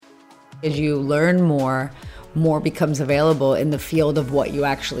As you learn more, more becomes available in the field of what you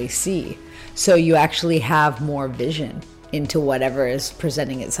actually see. So you actually have more vision into whatever is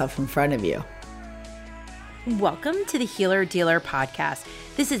presenting itself in front of you. Welcome to the Healer Dealer Podcast.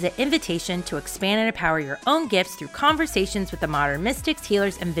 This is an invitation to expand and empower your own gifts through conversations with the modern mystics,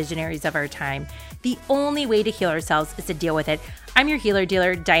 healers, and visionaries of our time. The only way to heal ourselves is to deal with it. I'm your healer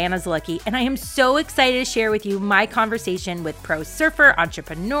dealer, Diana Zalecki, and I am so excited to share with you my conversation with pro surfer,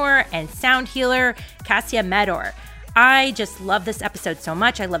 entrepreneur, and sound healer, Cassia Medor. I just love this episode so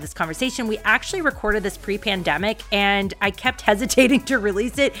much. I love this conversation. We actually recorded this pre-pandemic and I kept hesitating to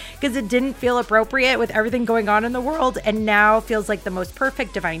release it because it didn't feel appropriate with everything going on in the world, and now feels like the most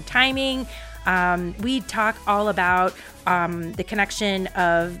perfect divine timing. We talk all about the connection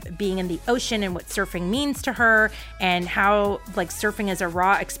of being in the ocean and what surfing means to her, and how like surfing is a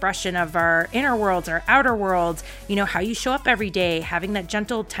raw expression of our inner worlds, our outer worlds, you know, how you show up every day, having that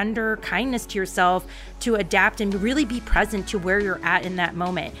gentle, tender kindness to yourself to adapt and really be present to where you're at in that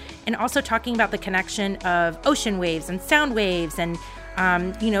moment. And also talking about the connection of ocean waves and sound waves and,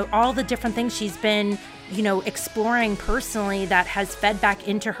 all the different things she's been exploring personally that has fed back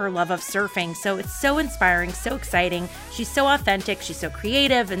into her love of surfing. So it's so inspiring, so exciting. She's so authentic. She's so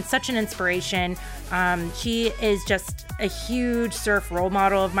creative and such an inspiration. She is just a huge surf role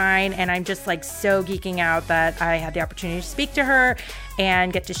model of mine. And I'm just like so geeking out that I had the opportunity to speak to her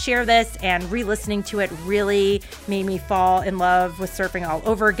and get to share this, and re-listening to it really made me fall in love with surfing all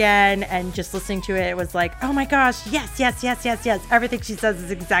over again. And just listening to it was like, oh my gosh, yes. Everything she says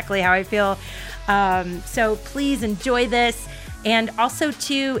is exactly how I feel. So please enjoy this. And also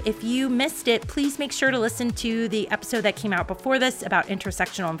too, if you missed it, please make sure to listen to the episode that came out before this about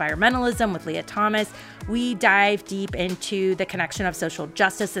intersectional environmentalism with Leah Thomas. We dive deep into the connection of social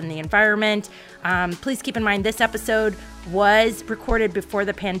justice and the environment. Please keep in mind this episode was recorded before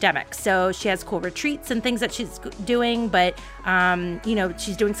the pandemic. So she has cool retreats and things that she's doing, but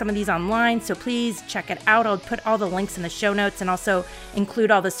she's doing some of these online. So please check it out. I'll put all the links in the show notes and also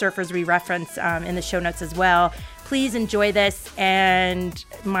include all the surfers we reference in the show notes as well. Please enjoy this and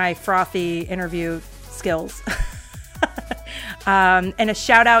my frothy interview skills. And a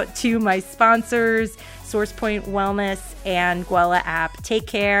shout out to my sponsors, SourcePoint Wellness and Gwella app. Take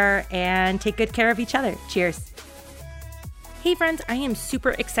care and take good care of each other. Cheers. Hey friends, I am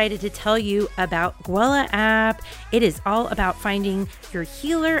super excited to tell you about Gwella app. It is all about finding your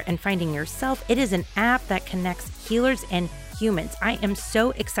healer and finding yourself. It is an app that connects healers and humans. I am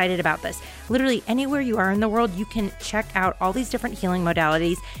so excited about this. Literally anywhere you are in the world, you can check out all these different healing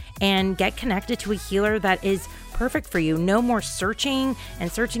modalities and get connected to a healer that is perfect for you. No more searching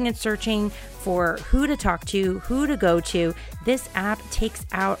for who to talk to, who to go to. This app takes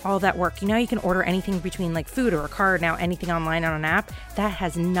out all that work. You can order anything between like food or a car, now anything online on an app. That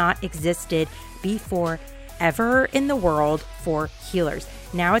has not existed before ever in the world for healers.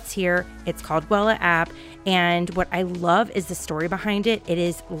 Now it's here. It's called Gwella app. And what I love is the story behind it. It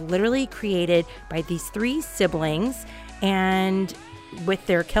is literally created by these three siblings, and with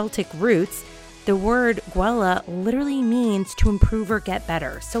their Celtic roots, the word Gwella literally means to improve or get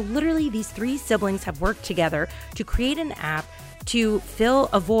better. So literally these three siblings have worked together to create an app to fill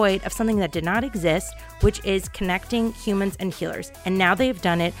a void of something that did not exist, which is connecting humans and healers. And now they've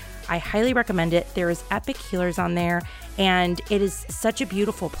done it. I highly recommend it. There is epic healers on there, and it is such a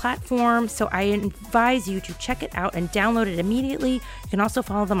beautiful platform. So I advise you to check it out and download it immediately. You can also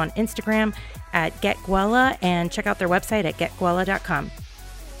follow them on Instagram at GetGwella and check out their website at getgwella.com.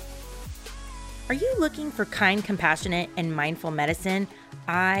 Are you looking for kind, compassionate, and mindful medicine?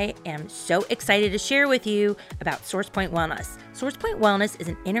 I am so excited to share with you about SourcePoint Wellness. SourcePoint Wellness is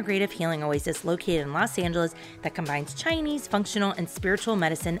an integrative healing oasis located in Los Angeles that combines Chinese, functional, and spiritual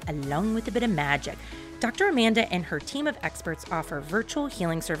medicine along with a bit of magic. Dr. Amanda and her team of experts offer virtual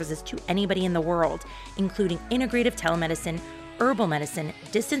healing services to anybody in the world, including integrative telemedicine, herbal medicine,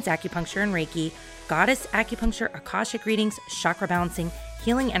 distance acupuncture and Reiki, goddess acupuncture, Akashic readings, chakra balancing,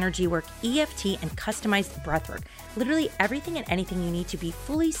 healing energy work, EFT, and customized breathwork. Literally everything and anything you need to be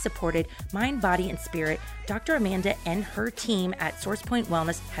fully supported, mind, body, and spirit. Dr. Amanda and her team at SourcePoint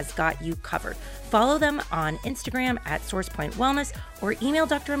Wellness has got you covered. Follow them on Instagram at SourcePoint Wellness or email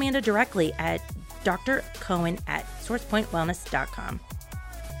Dr. Amanda directly at drcohen@sourcepointwellness.com.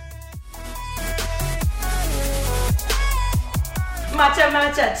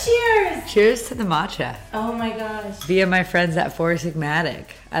 Matcha, cheers! Cheers to the matcha. Oh my gosh. Via my friends at Four Sigmatic.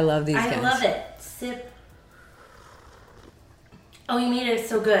 I love these guys. I love it. Sip. Oh, you made it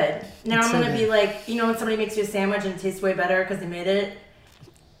so good. Now it's I'm going to be like, when somebody makes you a sandwich and it tastes way better because they made it?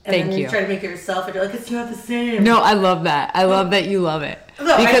 And Thank then you. Try to make it yourself and you're like, it's not the same. No, I love that. I love that you love it.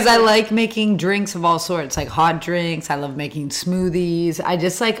 Because I like making drinks of all sorts, like hot drinks. I love making smoothies. I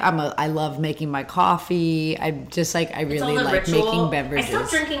just like I love making my coffee. I really like making beverages. I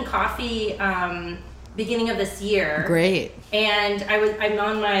stopped drinking coffee beginning of this year. Great. And I'm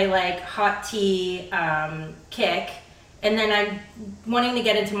on my like hot tea kick. And then I'm wanting to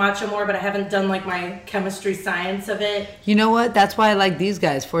get into matcha more, but I haven't done like my chemistry science of it. You know what? That's why I like these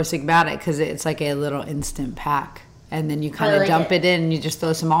guys, Four Sigmatic, because it's like a little instant pack. And then you kind of dump it in and you just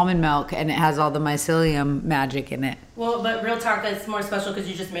throw some almond milk and it has all the mycelium magic in it. Well, but real talk, it's more special because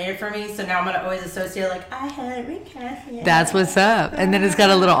you just made it for me. So now I'm going to always associate like, I had recassia. That's what's up. And then it's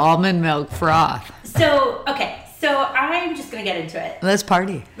got a little almond milk froth. So, okay. So I'm just going to get into it. Let's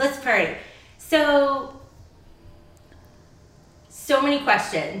party. So many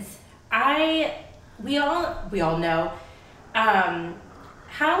questions. We all know.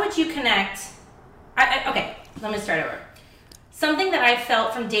 How would you connect? Okay, let me start over. Something that I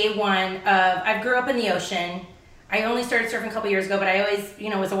felt from day one of, I grew up in the ocean. I only started surfing a couple years ago, but I always,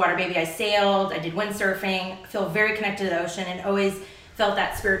 was a water baby. I sailed, I did windsurfing, I feel very connected to the ocean and always felt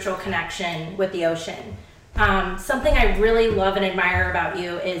that spiritual connection with the ocean. Something I really love and admire about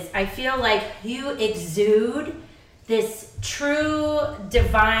you is I feel like you exude this true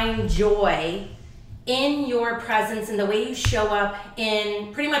divine joy in your presence and the way you show up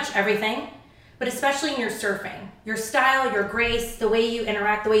in pretty much everything, but especially in your surfing. Your style, your grace, the way you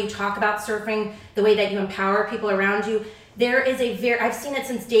interact, the way you talk about surfing, the way that you empower people around you. There is I've seen it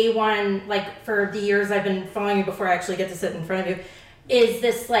since day one, like for the years I've been following you before I actually get to sit in front of you, is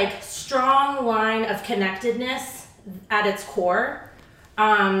this like strong line of connectedness at its core.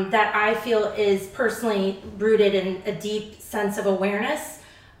 That I feel is personally rooted in a deep sense of awareness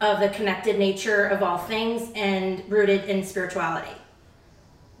of the connected nature of all things and rooted in spirituality.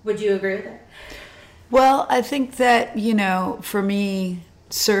 Would you agree with that? Well, I think that, for me,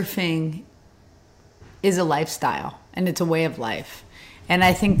 surfing is a lifestyle and it's a way of life. And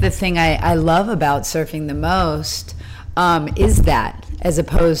I think the thing I love about surfing the most is that, as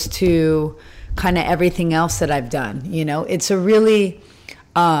opposed to kind of everything else that I've done. It's a really...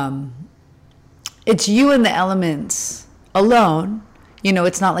 it's you and the elements alone.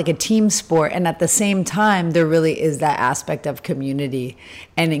 It's not like a team sport. And at the same time, there really is that aspect of community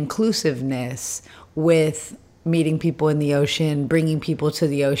and inclusiveness with meeting people in the ocean, bringing people to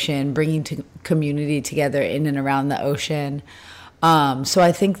the ocean, bringing community together in and around the ocean. So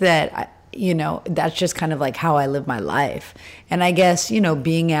I think that, that's just kind of like how I live my life. And I guess,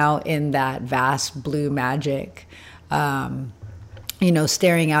 being out in that vast blue magic,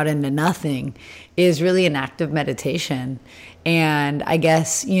 staring out into nothing is really an act of meditation. And I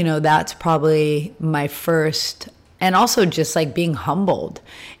guess, that's probably my first, and also just like being humbled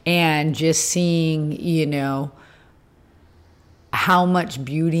and just seeing, how much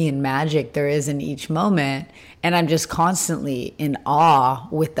beauty and magic there is in each moment. And I'm just constantly in awe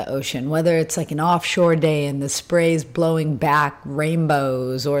with the ocean, whether it's like an offshore day and the spray's blowing back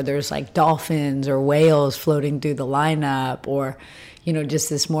rainbows, or there's like dolphins or whales floating through the lineup, or, just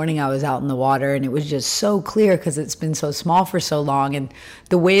this morning I was out in the water and it was just so clear because it's been so small for so long and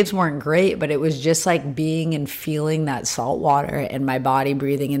the waves weren't great, but it was just like being and feeling that salt water and my body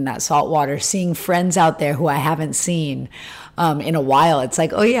breathing in that salt water, seeing friends out there who I haven't seen in a while. It's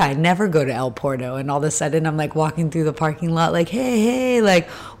like, oh yeah, I never go to El Porto. And all of a sudden I'm like walking through the parking lot like, hey, like,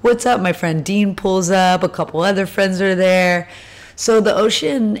 what's up? My friend Dean pulls up, a couple other friends are there. So the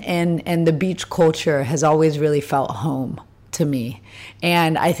ocean and the beach culture has always really felt home to me.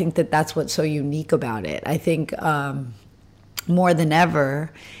 And I think that that's what's so unique about it. I think more than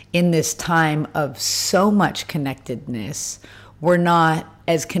ever in this time of so much connectedness, we're not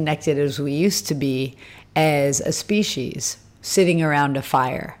as connected as we used to be as a species, sitting around a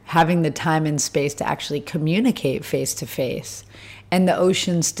fire, having the time and space to actually communicate face to face. And the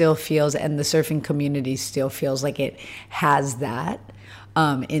ocean still feels, and the surfing community still feels like it has that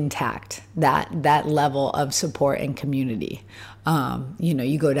intact, that level of support and community.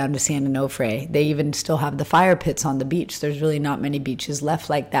 You go down to San Onofre, they even still have the fire pits on the beach. There's really not many beaches left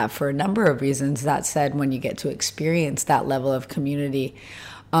like that for a number of reasons. That said, when you get to experience that level of community,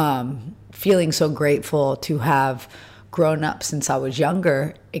 feeling so grateful to have grown up since I was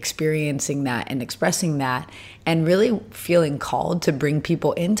younger, experiencing that and expressing that, and really feeling called to bring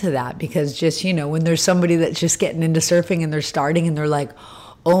people into that. Because just, when there's somebody that's just getting into surfing and they're starting and they're like,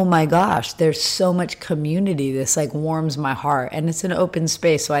 oh my gosh, there's so much community, this like warms my heart. And it's an open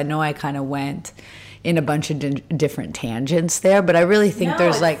space, so I know I kind of went in a bunch of different tangents there, but I really think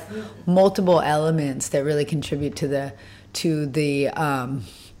there's like multiple elements that really contribute to the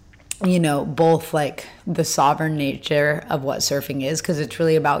both like the sovereign nature of what surfing is, because it's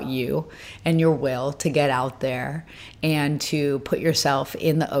really about you and your will to get out there and to put yourself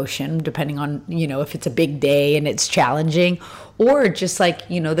in the ocean, depending on, if it's a big day and it's challenging, or just like,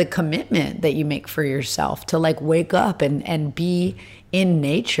 the commitment that you make for yourself to like wake up and be in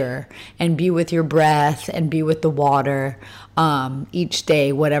nature and be with your breath and be with the water each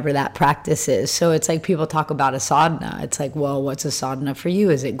day, whatever that practice is. So it's like people talk about a sadhana. It's like, well, what's a sadhana for you?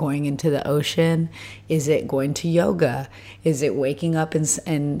 Is it going into the ocean? Is it going to yoga? Is it waking up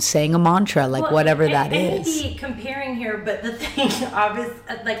and saying a mantra? Like whatever that is. I may be comparing here, but the thing, obviously,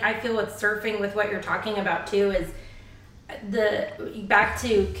 like I feel with surfing, with what you're talking about too, is back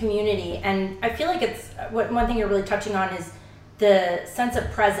to community. And I feel like it's one thing you're really touching on is the sense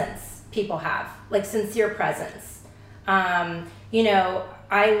of presence people have, like sincere presence.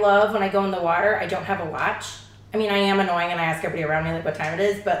 I love when I go in the water, I don't have a watch. I mean, I am annoying and I ask everybody around me like what time it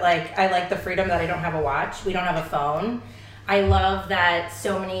is, but like I like the freedom that I don't have a watch. We don't have a phone. I love that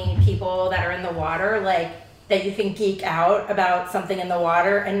so many people that are in the water, like that you can geek out about something in the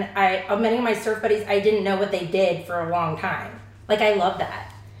water. And many of my surf buddies, I didn't know what they did for a long time. Like I love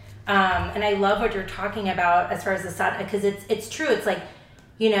that. And I love what you're talking about as far as the sadhana, because it's true. It's like,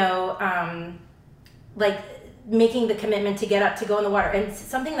 like making the commitment to get up, to go in the water. And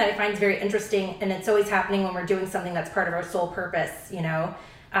something that I find is very interesting, and it's always happening when we're doing something that's part of our soul purpose,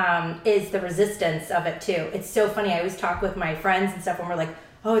 is the resistance of it too. It's so funny. I always talk with my friends and stuff when we're like,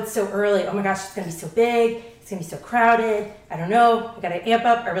 oh, it's so early. Oh my gosh, it's going to be so big. It's going to be so crowded. I don't know. I got to amp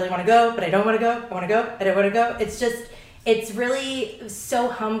up. I really want to go, but I don't want to go. I want to go. I don't want to go. It's really so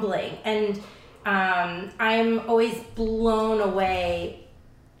humbling. And I'm always blown away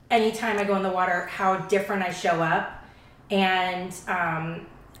anytime I go in the water, how different I show up. And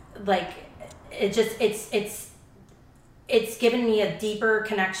it's given me a deeper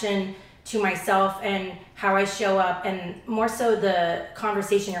connection to myself and how I show up, and more so the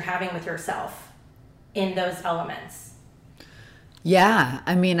conversation you're having with yourself in those elements. Yeah,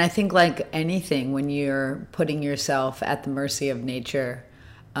 I mean, I think like anything, when you're putting yourself at the mercy of nature,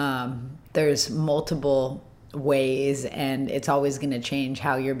 there's multiple ways, and it's always going to change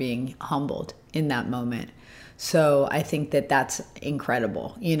how you're being humbled in that moment. So I think that that's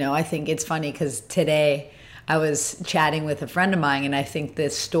incredible. I think it's funny because today I was chatting with a friend of mine, and I think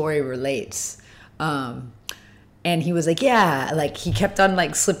this story relates. And he was like, yeah, like he kept on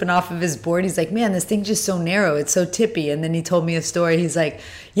like slipping off of his board. He's like, man, this thing's just so narrow. It's so tippy. And then he told me a story. He's like,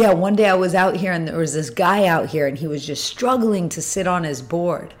 yeah, one day I was out here and there was this guy out here and he was just struggling to sit on his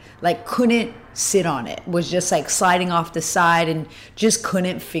board, like couldn't sit on it, was just like sliding off the side and just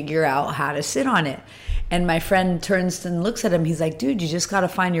couldn't figure out how to sit on it. And my friend turns and looks at him. He's like, dude, you just got to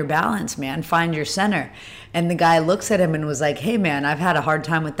find your balance, man. Find your center. And the guy looks at him and was like, hey, man, I've had a hard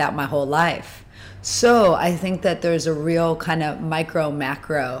time with that my whole life. So I think that there's a real kind of micro,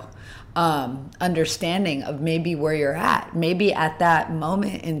 macro understanding of maybe where you're at. Maybe at that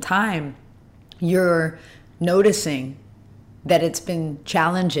moment in time, you're noticing that it's been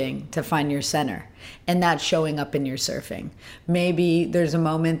challenging to find your center, and that's showing up in your surfing. Maybe there's a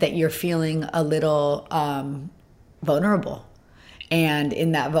moment that you're feeling a little vulnerable. And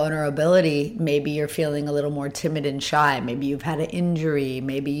in that vulnerability, maybe you're feeling a little more timid and shy. Maybe you've had an injury.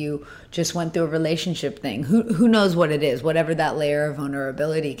 Maybe you just went through a relationship thing. Who knows what it is? Whatever that layer of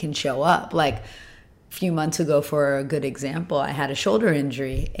vulnerability can show up. Like a few months ago, for a good example, I had a shoulder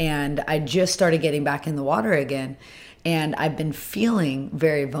injury and I just started getting back in the water again. And I've been feeling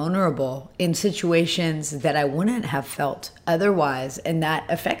very vulnerable in situations that I wouldn't have felt otherwise. And that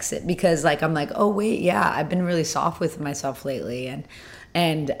affects it because like, I'm like, oh wait, yeah, I've been really soft with myself lately.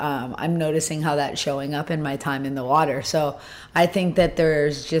 And I'm noticing how that's showing up in my time in the water. So I think that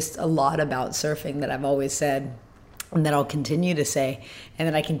there's just a lot about surfing that I've always said and that I'll continue to say and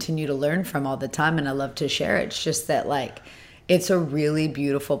that I continue to learn from all the time. And I love to share it. It's just that like, it's a really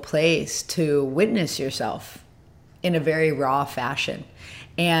beautiful place to witness yourself in a very raw fashion.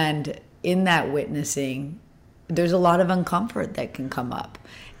 And in that witnessing, there's a lot of uncomfort that can come up.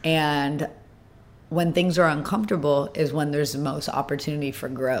 And when things are uncomfortable is when there's the most opportunity for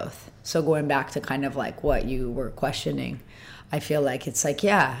growth. So going back to kind of like what you were questioning, I feel like it's like,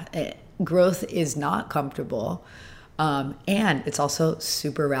 growth is not comfortable. And it's also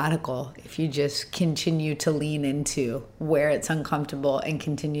super radical if you just continue to lean into where it's uncomfortable and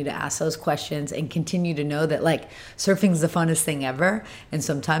continue to ask those questions and continue to know that like surfing's the funnest thing ever. And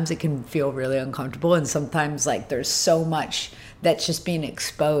sometimes it can feel really uncomfortable. And sometimes like there's so much that's just being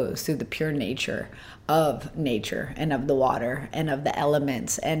exposed through the pure nature of nature and of the water and of the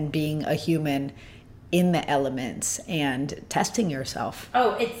elements and being a human in the elements and testing yourself?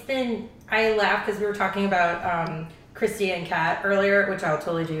 Oh, I laugh because we were talking about Christy and Kat earlier, which I'll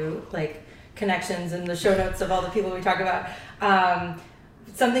totally do like connections in the show notes of all the people we talk about.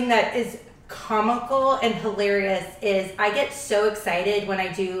 Something that is comical and hilarious is I get so excited when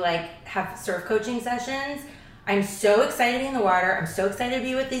I do like have surf coaching sessions. I'm so excited in the water. I'm so excited to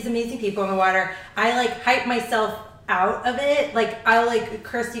be with these amazing people in the water. I like hype myself out of it. Like I like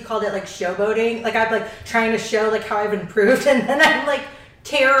Kirsty called it like showboating. Like I'm like trying to show like how I've improved, and then I'm like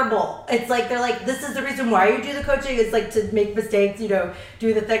terrible. It's like they're like, this is the reason why you do the coaching. It's like to make mistakes, do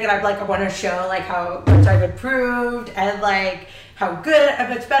the thing, and I'm like I want to show like how much I've improved and like how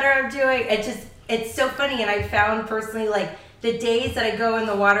much better I'm doing. It's so funny. And I found personally like the days that I go in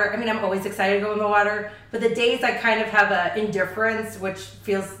the water, I mean, I'm always excited to go in the water, but the days I kind of have a indifference, which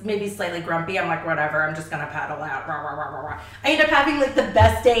feels maybe slightly grumpy, I'm like, whatever, I'm just going to paddle out. Rah, rah, rah, rah, rah. I end up having like the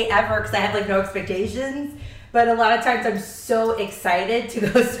best day ever because I have like no expectations. But a lot of times I'm so excited to go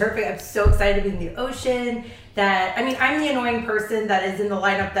surfing. I'm so excited to be in the ocean that, I mean, I'm the annoying person that is in the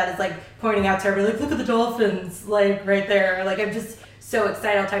lineup that is like pointing out to everybody, like, look at the dolphins, like right there. Like I'm just so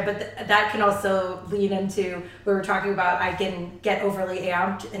excited all the time. But that can also lead into what we're talking about. I can get overly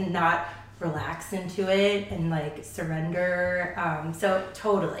amped and not relax into it and like surrender. So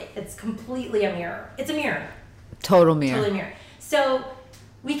totally, it's completely a mirror. It's a mirror. Total mirror. Totally mirror. So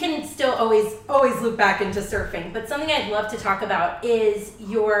we can still always loop back into surfing, but something I'd love to talk about is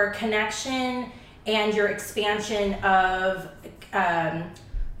your connection and your expansion of,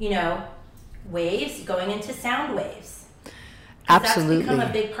 waves going into sound waves. Absolutely. That's become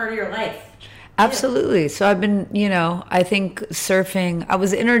a big part of your life. Absolutely. So I've been, I think surfing, I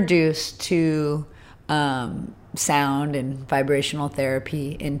was introduced to sound and vibrational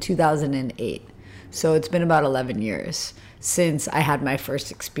therapy in 2008. So it's been about 11 years since I had my first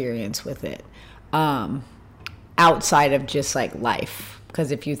experience with it, outside of just like life.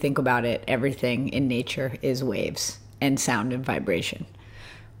 Because if you think about it, everything in nature is waves and sound and vibration.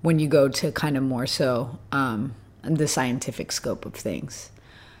 When you go to kind of more so the scientific scope of things,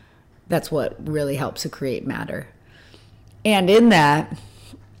 that's what really helps to create matter. And in that,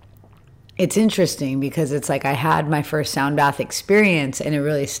 it's interesting because it's like I had my first sound bath experience and it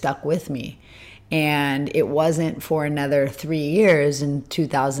really stuck with me. And it wasn't for another 3 years in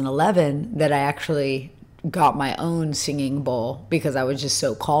 2011 that I actually got my own singing bowl because I was just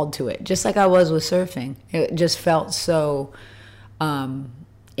so called to it, just like I was with surfing. It just felt so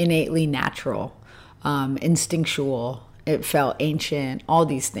innately natural, instinctual. It felt ancient, all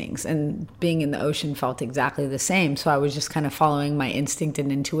these things. And being in the ocean felt exactly the same. So I was just kind of following my instinct and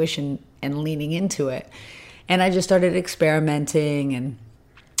intuition and leaning into it. And I just started experimenting, and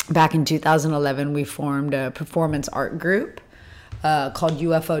back in 2011, we formed a performance art group called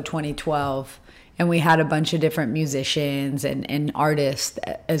UFO 2012. And we had a bunch of different musicians and artists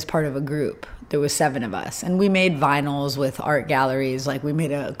as part of a group. There was 7 of us. And we made vinyls with art galleries. Like we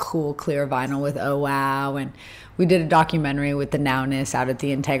made a cool, clear vinyl with Oh Wow. And we did a documentary with the Nowness out at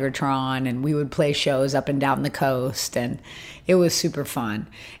the Integratron. And we would play shows up and down the coast. And it was super fun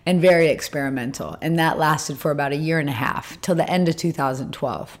and very experimental. And that lasted for about 1.5 years till the end of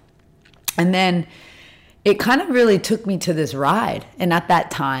 2012. And then it kind of really took me to this ride. And at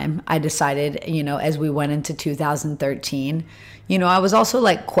that time, I decided, as we went into 2013, I was also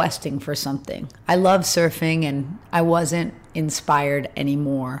like questing for something. I love surfing and I wasn't inspired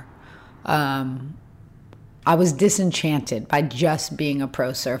anymore. I was disenchanted by just being a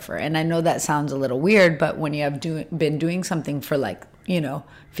pro surfer. And I know that sounds a little weird, but when you have been doing something for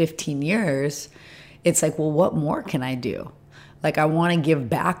 15 years, it's like, well, what more can I do? Like, I want to give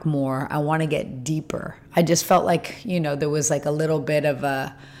back more. I want to get deeper. I just felt like, there was like a little bit of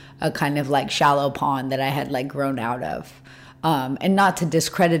a kind of like shallow pond that I had like grown out of. And not to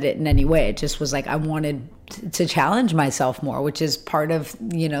discredit it in any way. It just was like, I wanted to challenge myself more, which is part of,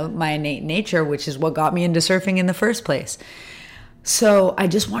 my innate nature, which is what got me into surfing in the first place. So I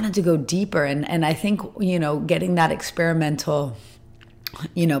just wanted to go deeper. And I think, getting that experimental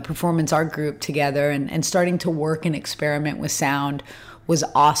performance art group together and starting to work and experiment with sound was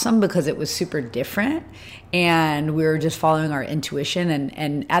awesome because it was super different and we were just following our intuition.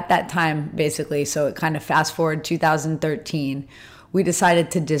 And at that time, basically, so it kind of fast forward 2013, we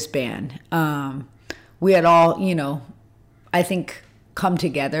decided to disband. We had all, I think, come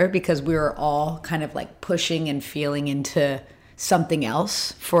together because we were all kind of like pushing and feeling into something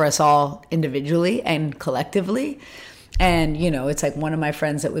else for us all individually and collectively. And, it's like one of my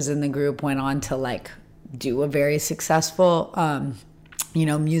friends that was in the group went on to like do a very successful,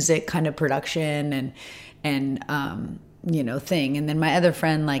 music kind of production and thing. And then my other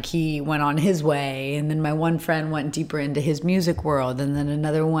friend, like, he went on his way. And then my one friend went deeper into his music world. And then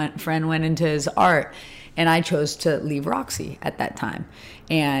another friend went into his art. And I chose to leave Roxy at that time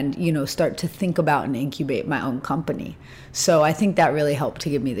and, start to think about and incubate my own company. So I think that really helped to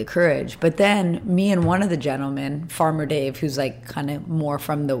give me the courage. But then me and one of the gentlemen, Farmer Dave, who's like kind of more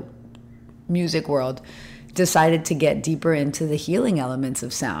from the music world, decided to get deeper into the healing elements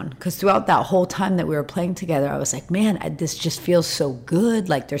of sound. Because throughout that whole time that we were playing together, I was like, man, this just feels so good.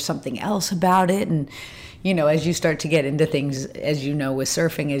 Like there's something else about it. And, as you start to get into things, as with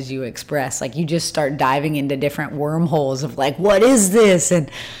surfing, as you express, like you just start diving into different wormholes of like, what is this? And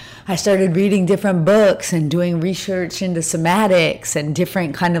I started reading different books and doing research into somatics and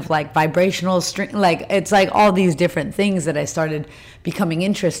different kind of like vibrational string. Like it's like all these different things that I started becoming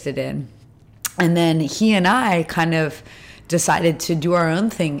interested in. And then he and I kind of decided to do our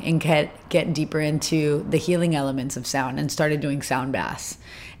own thing and get deeper into the healing elements of sound and started doing sound baths.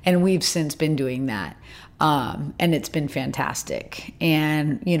 And we've since been doing that. And it's been fantastic.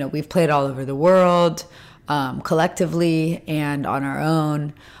 And, we've played all over the world, collectively and on our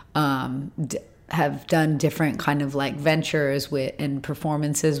own, have done different kind of like ventures and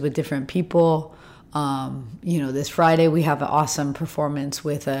performances with different people. This Friday we have an awesome performance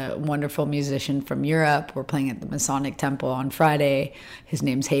with a wonderful musician from Europe. We're playing at the Masonic Temple on Friday. His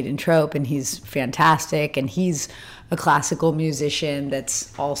name's Hayden Trope, and he's fantastic. And he's a classical musician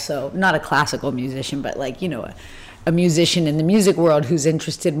that's also not a classical musician, but like, a musician in the music world who's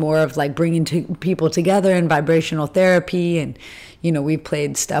interested more of like bringing people together in vibrational therapy. And, we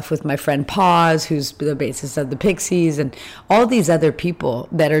played stuff with my friend Paz, who's the bassist of the Pixies, and all these other people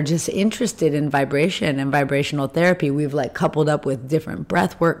that are just interested in vibration and vibrational therapy. We've like coupled up with different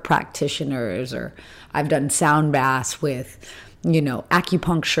breathwork practitioners, or I've done sound baths with,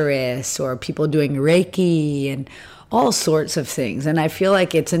 acupuncturists or people doing Reiki and all sorts of things. And I feel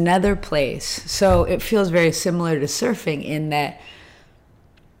like it's another place. So it feels very similar to surfing in that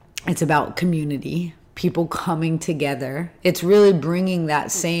it's about community, people coming together. It's really bringing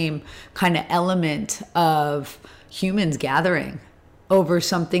that same kind of element of humans gathering over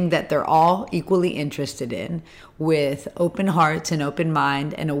something that they're all equally interested in, with open hearts and open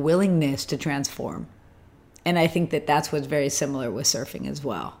mind and a willingness to transform. And I think that that's what's very similar with surfing as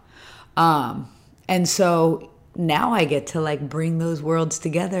well. And so now I get to like bring those worlds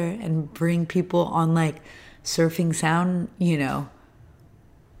together and bring people on like surfing sound,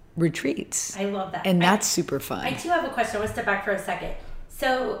 retreats. I love that. And that's super fun. I do have a question. I want to step back for a second.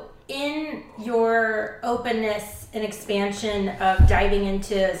 So in your openness and expansion of diving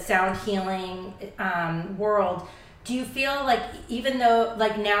into sound healing world, do you feel like, even though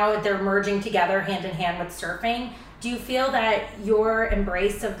like now they're merging together hand in hand with surfing, do you feel that your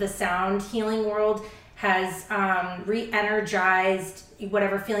embrace of the sound healing world has re-energized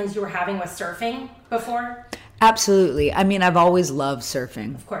whatever feelings you were having with surfing before? Absolutely. I mean, I've always loved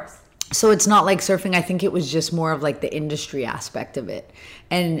surfing. Of course. So it's not like surfing. I think it was just more of like the industry aspect of it,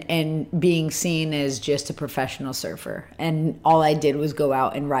 and being seen as just a professional surfer. And all I did was go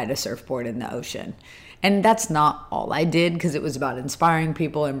out and ride a surfboard in the ocean. And that's not all I did, because it was about inspiring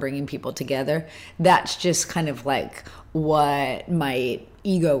people and bringing people together. That's just kind of like what my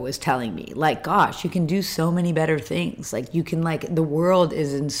ego was telling me. Like, gosh, you can do so many better things. Like you can, like, the world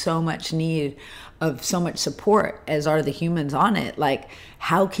is in so much need of so much support, as are the humans on it. Like,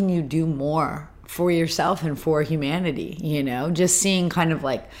 how can you do more for yourself and for humanity? Just seeing kind of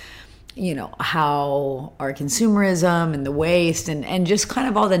like, how our consumerism and the waste and just kind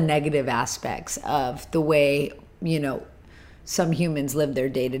of all the negative aspects of the way, some humans live their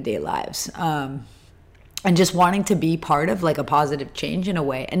day-to-day lives. And just wanting to be part of like a positive change in a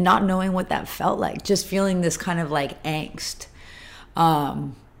way, and not knowing what that felt like, just feeling this kind of like angst.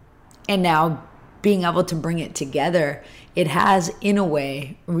 And now being able to bring it together, it has in a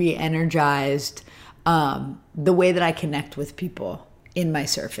way re-energized the way that I connect with people in my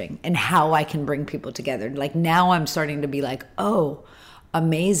surfing and how I can bring people together. Like now I'm starting to be like, oh,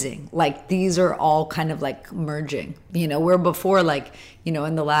 amazing. Like these are all kind of like merging, where before, like, in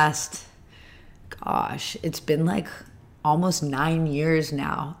the last, gosh, it's been like almost 9 years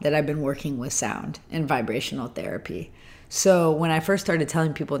now that I've been working with sound and vibrational therapy. So when I first started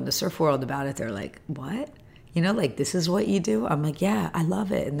telling people in the surf world about it, they're like, what? Like, this is what you do? I'm like, yeah, I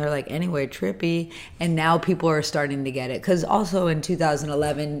love it. And they're like, anyway, trippy. And now people are starting to get it. Because also in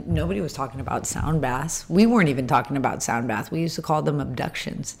 2011, nobody was talking about sound baths. We weren't even talking about sound baths. We used to call them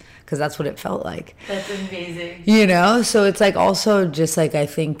abductions, because that's what it felt like. That's amazing. So it's like also just like, I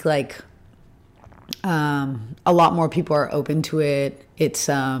think like A lot more people are open to it. It's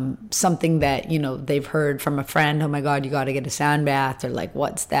something that, they've heard from a friend. Oh my God, you got to get a sound bath. They're like,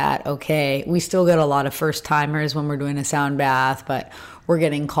 what's that? Okay. We still get a lot of first timers when we're doing a sound bath, but we're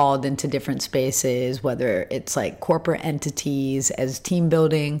getting called into different spaces, whether it's like corporate entities as team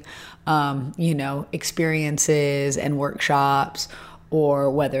building, experiences and workshops,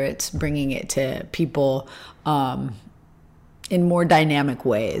 or whether it's bringing it to people, in more dynamic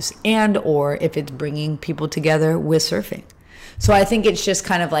ways, and or if it's bringing people together with surfing. So I think it's just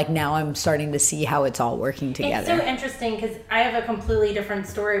kind of like now I'm starting to see how it's all working together. It's so interesting because I have a completely different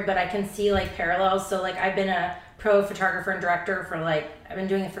story, but I can see like parallels. So like I've been a pro photographer and director for I've been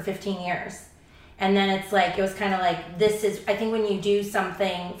doing it for 15 years. And then it's like, it was kind of like, I think when you do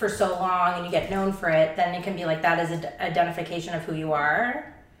something for so long and you get known for it, then it can be like that is an identification of who you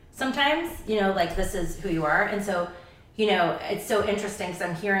are sometimes, like this is who you are. And so, it's so interesting because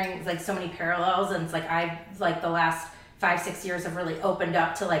I'm hearing like so many parallels, and it's like I've like the last 5-6 years have really opened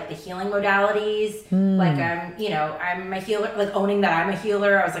up to like the healing modalities. Like I'm a healer, like owning that I'm a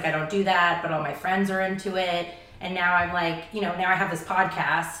healer. I was like, I don't do that, but all my friends are into it. And now I'm like, now I have this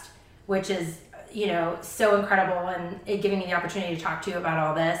podcast, which is, so incredible, and it giving me the opportunity to talk to you about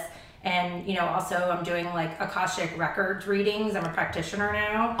all this. And, also I'm doing like Akashic Records readings. I'm a practitioner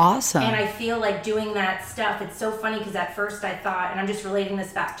now. Awesome. And I feel like doing that stuff, it's so funny because at first I thought, and I'm just relating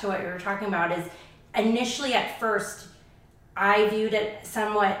this back to what you were talking about, is initially at first I viewed it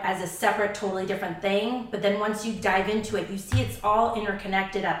somewhat as a separate, totally different thing. But then once you dive into it, you see it's all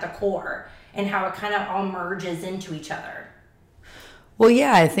interconnected at the core and how it kind of all merges into each other. Well,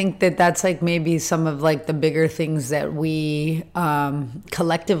 yeah, I think that that's like maybe some of like the bigger things that we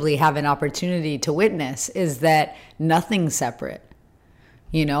collectively have an opportunity to witness, is that nothing's separate.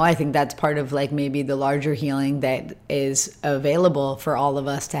 I think that's part of like maybe the larger healing that is available for all of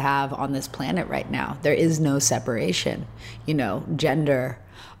us to have on this planet right now. There is no separation, gender,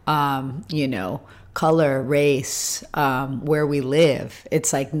 color, race, where we live.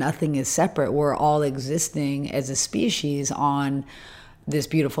 It's like nothing is separate. We're all existing as a species on this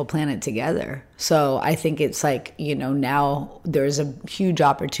beautiful planet together. So I think it's like, now there's a huge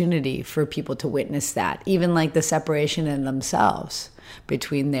opportunity for people to witness that, even like the separation in themselves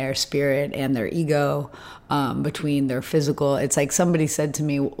between their spirit and their ego, between their physical. It's like somebody said to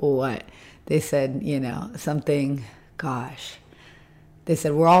me, what? They said, something, gosh, they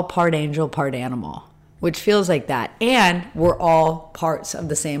said, we're all part angel, part animal, which feels like that. And we're all parts of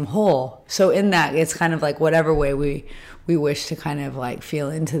the same whole. So in that, it's kind of like whatever way we wish to kind of like feel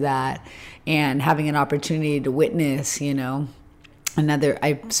into that, and having an opportunity to witness,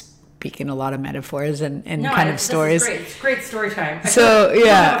 I speak in a lot of metaphors and kind of stories. This is great. It's great story time. So yeah, I don't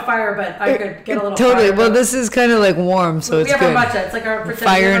have a fire, but I could get a little totally. Fire, well, this is kind of like warm, so it's good. We have a matcha. It's like our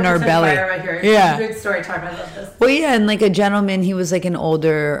fire in our belly. Fire right here. Yeah, it's a good story time. I love this. Well, yeah, and like a gentleman, he was like an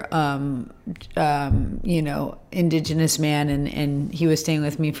older, indigenous man, and he was staying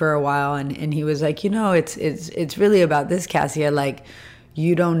with me for a while, and he was like, it's really about this, Cassia. Like,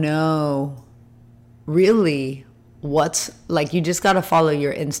 you don't know really what's like, you just got to follow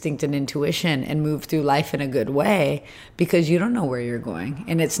your instinct and intuition and move through life in a good way, because you don't know where you're going.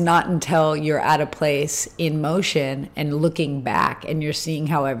 And it's not until you're at a place in motion and looking back and you're seeing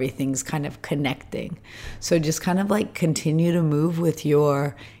how everything's kind of connecting. So just kind of like continue to move with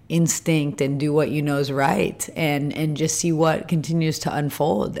your instinct and do what you know is right, and just see what continues to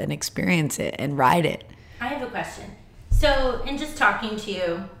unfold and experience it and ride it. I have a question. So in just talking to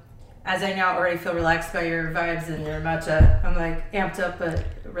you, as I now already feel relaxed by your vibes and your matcha, I'm like amped up but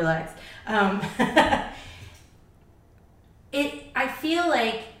relaxed. I feel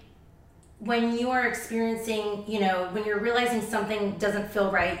like when you are experiencing, when you're realizing something doesn't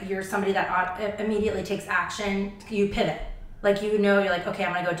feel right, you're somebody that immediately takes action. You pivot. Like, you're like, okay,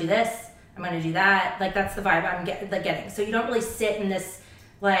 I'm going to go do this. I'm going to do that. Like, that's the vibe I'm getting. So you don't really sit in this,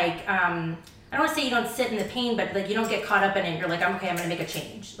 like, I don't want to say you don't sit in the pain, but like you don't get caught up in it. You're like, okay, I'm going to make a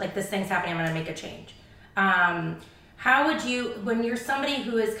change. Like, this thing's happening, I'm going to make a change. How would you, when you're somebody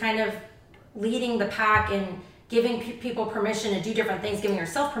who is kind of leading the pack and giving people permission to do different things, giving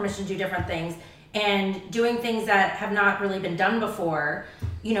yourself permission to do different things, and doing things that have not really been done before,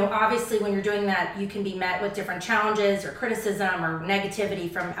 obviously when you're doing that, you can be met with different challenges or criticism or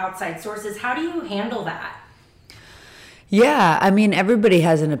negativity from outside sources. How do you handle that? Yeah, I mean, everybody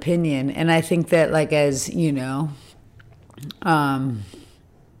has an opinion, and I think that, like, as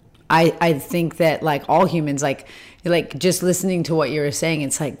I think that, like, all humans, like just listening to what you were saying,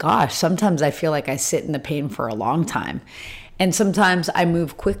 it's like, gosh, sometimes I feel like I sit in the pain for a long time, and sometimes I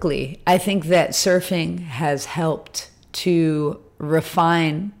move quickly. I think that surfing has helped to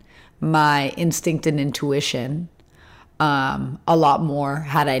refine my instinct and intuition a lot more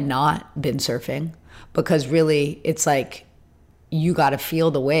had I not been surfing, because really it's like you got to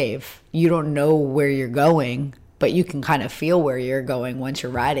feel the wave. You don't know where you're going, but you can kind of feel where you're going once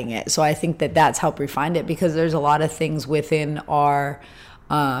you're riding it. So I think that that's helped refine it, because there's a lot of things within our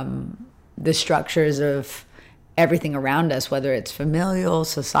the structures of everything around us, whether it's familial,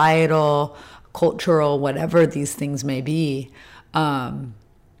 societal, cultural, whatever these things may be,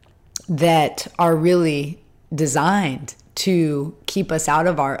 that are really designed to keep us out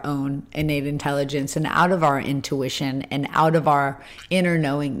of our own innate intelligence and out of our intuition and out of our inner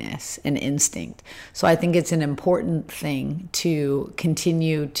knowingness and instinct. So I think it's an important thing to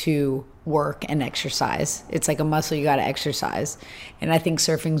continue to work and exercise. It's like a muscle you got to exercise. And I think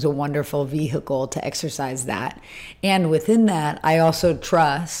surfing's a wonderful vehicle to exercise that. And within that, I also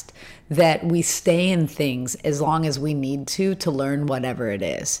trust that we stay in things as long as we need to learn whatever it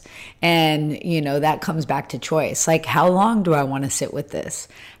is. And, that comes back to choice. Like, how long do I want to sit with this?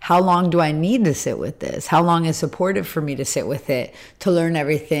 How long do I need to sit with this? How long is supportive for me to sit with it, to learn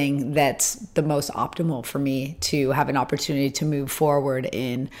everything that's the most optimal for me to have an opportunity to move forward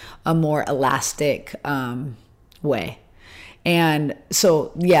in a more elastic way? And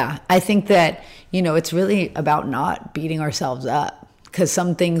so, yeah, I think that, it's really about not beating ourselves up. Because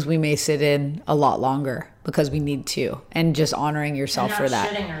some things we may sit in a lot longer because we need to, and just honoring yourself for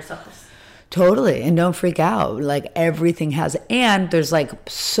that. Shitting ourselves. Totally. And don't freak out. Like, everything has, and there's like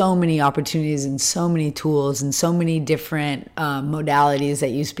so many opportunities and so many tools and so many different modalities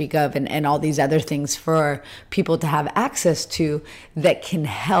that you speak of, and all these other things for people to have access to that can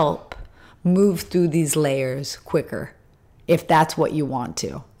help move through these layers quicker, if that's what you want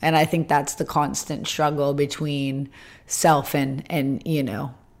to. And I think that's the constant struggle between self and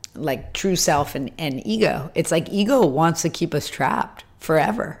like true self and ego. It's like ego wants to keep us trapped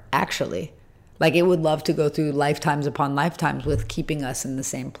forever, actually. Like, it would love to go through lifetimes upon lifetimes with keeping us in the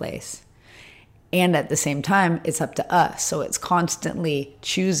same place. And at the same time, it's up to us. So it's constantly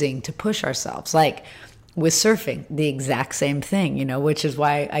choosing to push ourselves. Like with surfing, the exact same thing, which is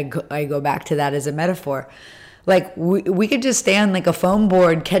why I go back to that as a metaphor. Like, we could just stay on like a foam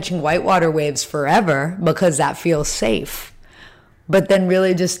board catching whitewater waves forever because that feels safe. But then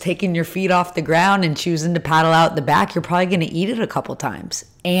really just taking your feet off the ground and choosing to paddle out the back, you're probably going to eat it a couple times.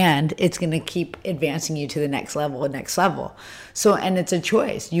 And it's going to keep advancing you to the next level. So, and it's a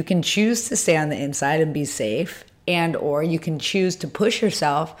choice. You can choose to stay on the inside and be safe, or you can choose to push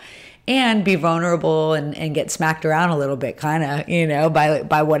yourself and be vulnerable and get smacked around a little bit, kind of,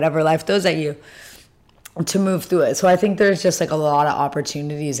 by whatever life throws at you, to move through it. So I think there's just like a lot of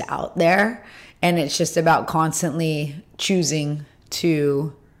opportunities out there, and it's just about constantly choosing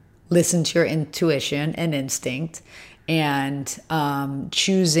to listen to your intuition and instinct, and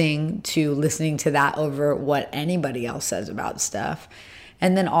choosing to listening to that over what anybody else says about stuff.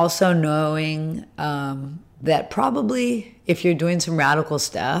 And then also knowing that probably if you're doing some radical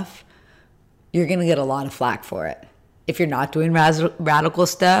stuff, you're going to get a lot of flack for it. If you're not doing radical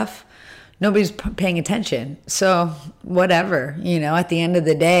stuff, nobody's paying attention. So whatever, at the end of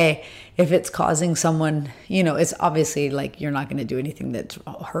the day, if it's causing someone, it's obviously like you're not going to do anything that's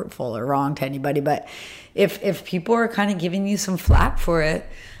hurtful or wrong to anybody. But if people are kind of giving you some flack for it,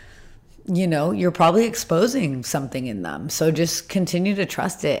 you're probably exposing something in them. So just continue to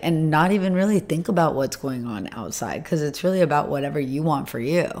trust it and not even really think about what's going on outside, because it's really about whatever you want for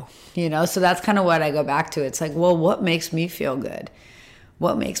you, So that's kind of what I go back to. It's like, well, what makes me feel good?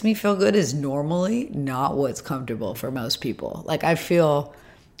 What makes me feel good is normally not what's comfortable for most people. Like, I feel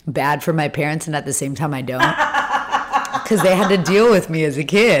bad for my parents, and at the same time I don't, because they had to deal with me as a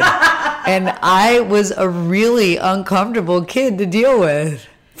kid. And I was a really uncomfortable kid to deal with,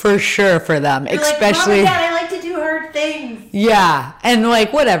 for sure, for them. You're especially like, Mom and Dad, I like to do hard things. Yeah. And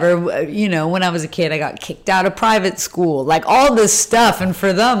like, whatever, when I was a kid, I got kicked out of private school, like all this stuff. And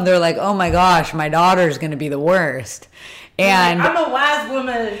for them, they're like, oh my gosh, my daughter's going to be the worst. And like, I'm a wise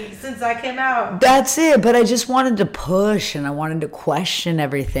woman since I came out. That's it. But I just wanted to push, and I wanted to question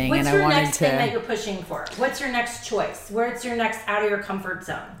everything. What's and your I wanted next thing that you're pushing for? What's your next choice? Where's your next out of your comfort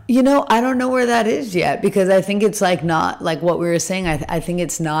zone? I don't know where that is yet, because I think it's like not like what we were saying. I think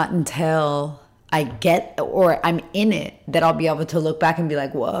it's not until I get or I'm in it that I'll be able to look back and be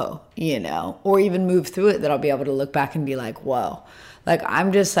like, whoa, or even move through it, that I'll be able to look back and be like, whoa. Like,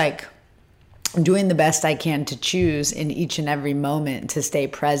 I'm just like doing the best I can to choose in each and every moment to stay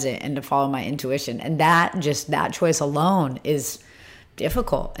present and to follow my intuition. And that choice alone is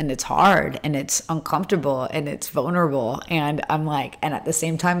difficult, and it's hard, and it's uncomfortable, and it's vulnerable. And I'm like, and at the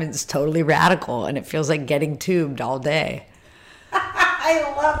same time, it's totally radical, and it feels like getting tubed all day. I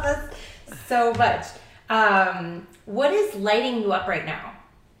love this. so much. What is lighting you up right now?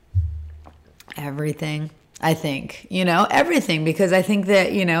 Everything, I think, everything, because I think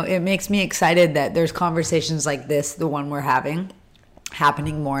that, it makes me excited that there's conversations like this, the one we're having,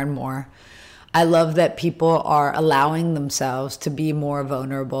 happening more and more. I love that people are allowing themselves to be more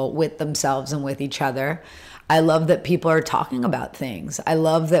vulnerable with themselves and with each other. I love that people are talking about things. I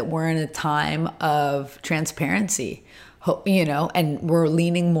love that we're in a time of transparency, and we're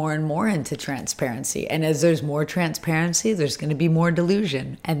leaning more and more into transparency. And as there's more transparency, there's going to be more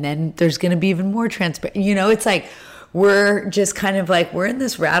delusion. And then there's going to be even more transparency. It's like we're just kind of like, we're in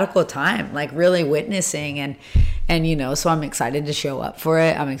this radical time, like really witnessing. And so I'm excited to show up for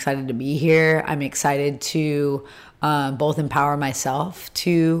it. I'm excited to be here. I'm excited to both empower myself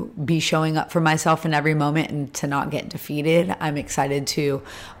to be showing up for myself in every moment and to not get defeated. I'm excited to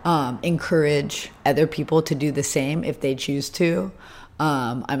encourage other people to do the same if they choose to.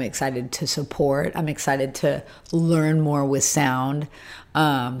 I'm excited to support. I'm excited to learn more with sound.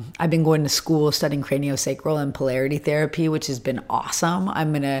 I've been going to school studying craniosacral and polarity therapy, which has been awesome.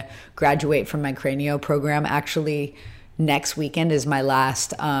 I'm going to graduate from my cranio program. Actually, next weekend is my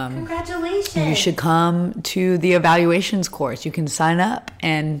last. Congratulations. You should come to the evaluations course. You can sign up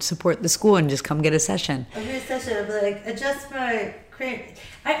and support the school and just come get a session. I'll get a session. I'll be like, adjust my cranium.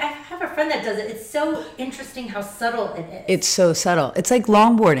 I have a friend that does it. It's so interesting how subtle it is. It's so subtle. It's like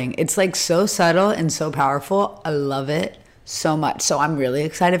longboarding. It's like so subtle and so powerful. I love it so much. So I'm really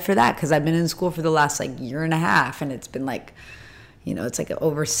excited for that because I've been in school for the last year and a half, and it's been it's like an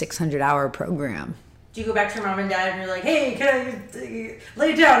over 600-hour program. Do you go back to your mom and dad and you're like, hey, can I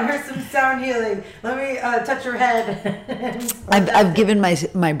lay down? Here's some sound healing. Let me touch your head. I've given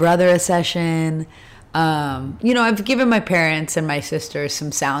my brother a session. I've given my parents and my sister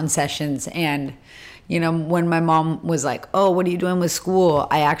some sound sessions. And, when my mom was like, oh, what are you doing with school?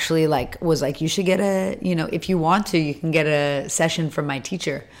 I actually was like, you should get if you want to, you can get a session from my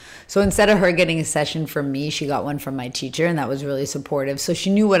teacher. So instead of her getting a session from me, she got one from my teacher, and that was really supportive. So she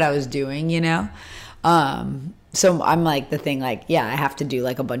knew what I was doing, So I'm I have to do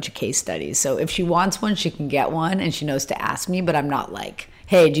a bunch of case studies. So if she wants one, she can get one, and she knows to ask me, but I'm not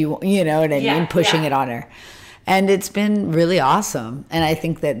hey, do you know what I mean? Pushing it on her. And it's been really awesome. And I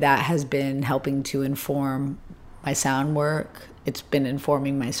think that has been helping to inform my sound work. It's been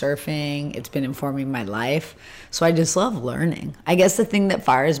informing my surfing. It's been informing my life. So I just love learning. I guess the thing that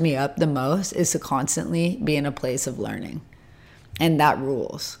fires me up the most is to constantly be in a place of learning. And that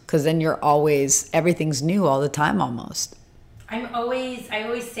rules, because then everything's new all the time almost. I always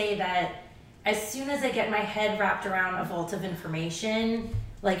say that as soon as I get my head wrapped around a vault of information,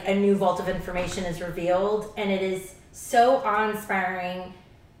 a new vault of information is revealed, and it is so awe-inspiring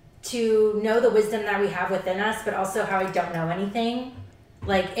to know the wisdom that we have within us, but also how I don't know anything.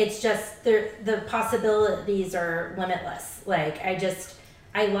 It's just, the possibilities are limitless.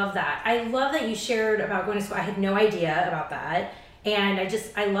 I love that. I love that you shared about going to school. I had no idea about that. And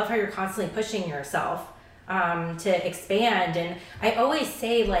I love how you're constantly pushing yourself to expand. And I always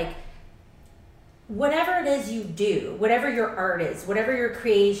say, whatever it is you do, whatever your art is, whatever your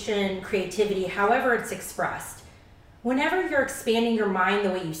creativity, however it's expressed, whenever you're expanding your mind, the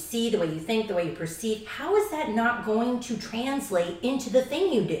way you see, the way you think, the way you perceive, how is that not going to translate into the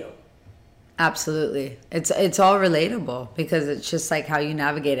thing you do? Absolutely. It's all relatable, because it's just how you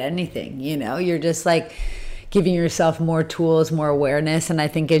navigate anything, you're just giving yourself more tools, more awareness. And I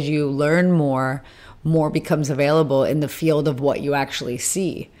think as you learn more becomes available in the field of what you actually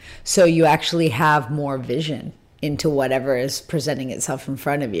see. So you actually have more vision into whatever is presenting itself in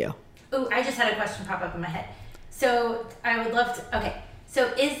front of you. Oh, I just had a question pop up in my head. So I would love to, okay. So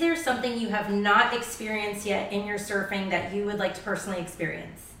is there something you have not experienced yet in your surfing that you would like to personally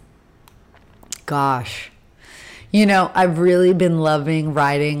experience? Gosh. I've really been loving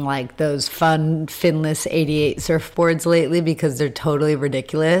riding those fun finless 88 surfboards lately, because they're totally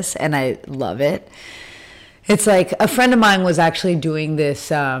ridiculous and I love it. It's a friend of mine was actually doing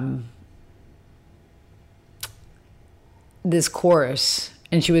this this course,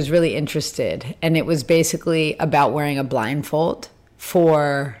 and she was really interested, and it was basically about wearing a blindfold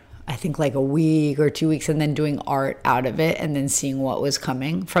for I think a week or 2 weeks, and then doing art out of it, and then seeing what was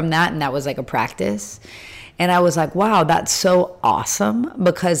coming from that. And that was a practice. And I was like, wow, that's so awesome,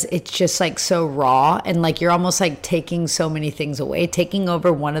 because it's just so raw, and you're almost taking so many things away, taking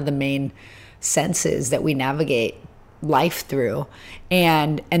over one of the main senses that we navigate life through,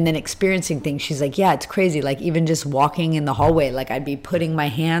 and then experiencing things. She's like, yeah, it's crazy. Even just walking in the hallway, I'd be putting my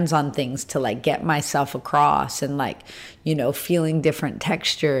hands on things to get myself across, and feeling different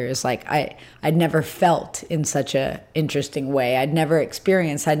textures. I'd never felt in such a interesting way. I'd never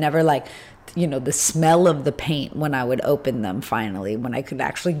experienced. I'd never the smell of the paint when I would open them finally, when I could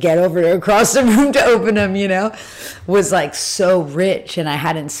actually get over to across the room to open them, was like so rich. And I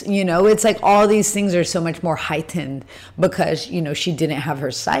hadn't, it's like all these things are so much more heightened because, she didn't have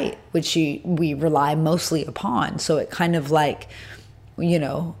her sight, which we rely mostly upon. So it kind of like,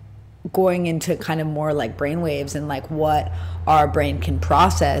 going into kind of more like brain waves and like what our brain can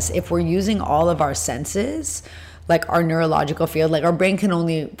process. If we're using all of our senses, like our neurological field, like our brain can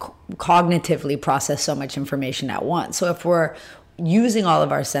only cognitively process so much information at once. So if we're using all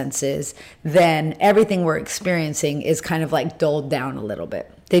of our senses, then everything we're experiencing is kind of like dulled down a little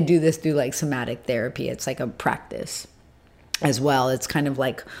bit. They do this through like somatic therapy. It's like a practice as well. It's kind of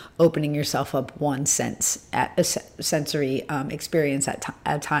like opening yourself up one sense at a sensory experience at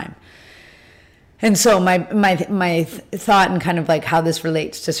a time. And so my thought and kind of like how this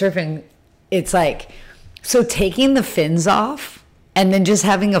relates to surfing, it's like, so taking the fins off and then just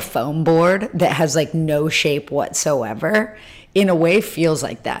having a foam board that has like no shape whatsoever, in a way feels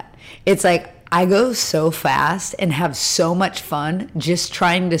like that. It's like I go so fast and have so much fun just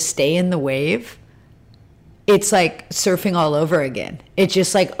trying to stay in the wave. It's like surfing all over again. It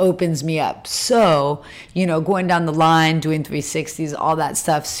just like opens me up. So, going down the line, doing 360s, all that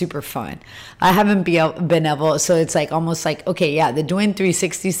stuff, super fun. I haven't been able, so it's like almost like, okay, yeah, the doing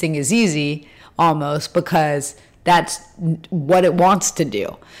 360s thing is easy almost because that's what it wants to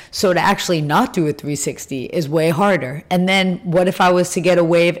do. So to actually not do a 360 is way harder. And then what if I was to get a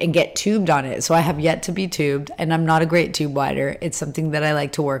wave and get tubed on it? So I have yet to be tubed, and I'm not a great tube wider. It's something that I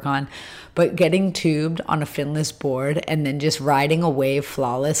like to work on. But getting tubed on a finless board and then just riding a wave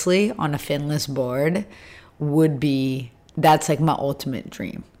flawlessly on a finless board that's like my ultimate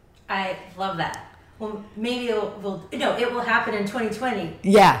dream. I love that. Well, maybe it will happen in 2020.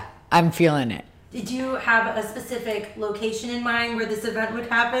 Yeah, I'm feeling it. Did you have a specific location in mind where this event would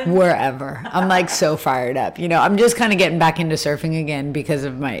happen? Wherever. I'm like so fired up. I'm just kind of getting back into surfing again because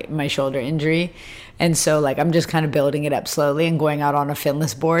of my shoulder injury. And so like I'm just kind of building it up slowly, and going out on a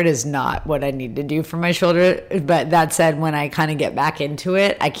finless board is not what I need to do for my shoulder. But that said, when I kind of get back into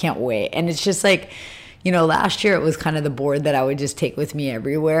it, I can't wait. And it's just like, last year it was kind of the board that I would just take with me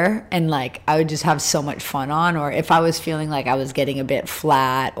everywhere, and like I would just have so much fun on. Or if I was feeling like I was getting a bit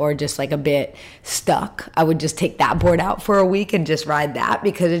flat or just like a bit stuck, I would just take that board out for a week and just ride that,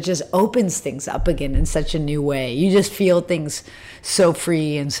 because it just opens things up again in such a new way. You just feel things so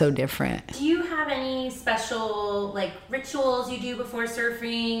free and so different. Do you have any special like rituals you do before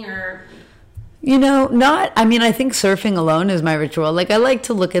surfing, or I think surfing alone is my ritual. Like I like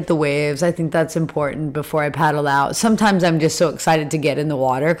to look at the waves. I think that's important before I paddle out. Sometimes I'm just so excited to get in the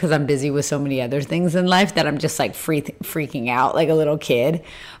water because I'm busy with so many other things in life that I'm just like freaking out like a little kid.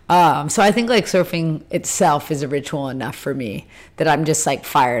 So I think like surfing itself is a ritual enough for me that I'm just like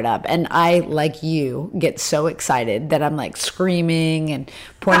fired up. And I, like you, get so excited that I'm like screaming and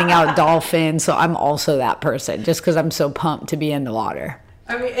pointing out dolphins. So I'm also that person just because I'm so pumped to be in the water.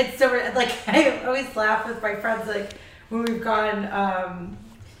 I mean, it's so, like, I always laugh with my friends, like, when we've gone,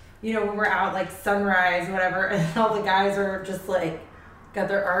 when we're out, like, sunrise, whatever, and all the guys are just, like, got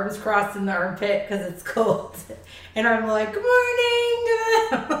their arms crossed in the armpit because it's cold. And I'm like, good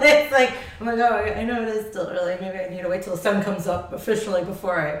morning. It's like, I'm like, oh, I know it is still early. Maybe I need to wait till the sun comes up officially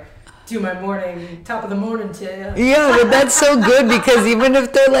before I do my morning, top of the morning to you. Yeah, but that's so good because even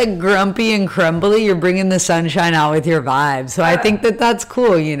if they're like grumpy and crumbly, you're bringing the sunshine out with your vibe. So I think that that's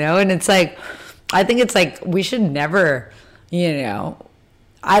cool, and it's like, I think it's like we should never,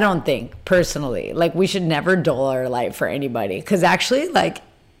 I don't think personally, like we should never dull our light for anybody, because actually like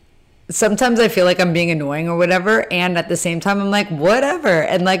sometimes I feel like I'm being annoying or whatever, and at the same time I'm like, whatever,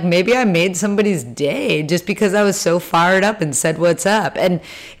 and like maybe I made somebody's day just because I was so fired up and said what's up. And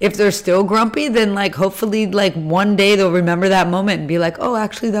if they're still grumpy, then like hopefully like one day they'll remember that moment and be like, oh,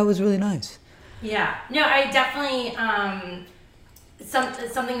 actually that was really nice. Yeah, no, I definitely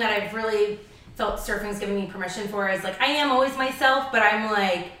something that I've really felt surfing's giving me permission for is like I am always myself, but I'm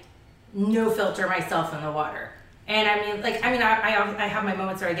like no filter myself in the water. And I have my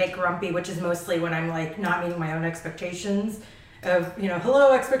moments where I get grumpy, which is mostly when I'm like not meeting my own expectations of,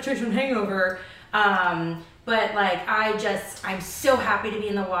 hello, expectation hangover. But like, I'm so happy to be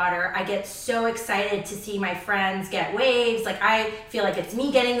in the water. I get so excited to see my friends get waves. Like I feel like it's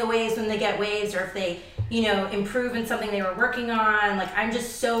me getting the waves when they get waves, or if they, improve in something they were working on. Like I'm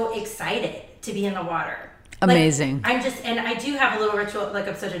just so excited to be in the water. Amazing. Like, and I do have a little ritual, like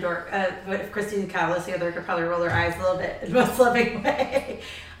I'm such a dork. If Christy Cal was here, they could probably roll their eyes a little bit in the most loving way.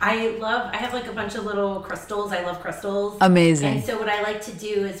 I have like a bunch of little crystals. I love crystals. Amazing. And so what I like to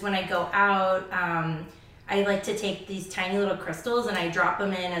do is when I go out, I like to take these tiny little crystals and I drop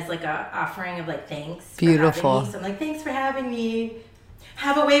them in as like a offering of like thanks. Beautiful. So I'm like, thanks for having me.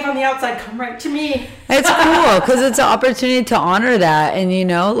 Have a wave on the outside, come right to me. It's cool because it's an opportunity to honor that. And, you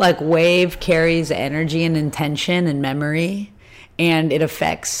know, like wave carries energy and intention and memory. And it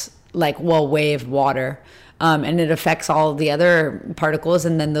affects like, well, wave, water. And it affects all the other particles,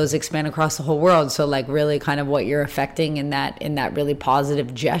 and then those expand across the whole world. So like really kind of what you're affecting in that really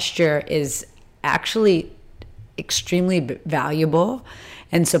positive gesture is actually extremely valuable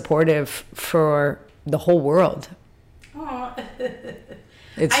and supportive for the whole world. Oh.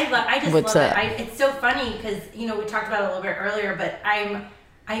 I just love it. It's so funny because, you know, we talked about it a little bit earlier, but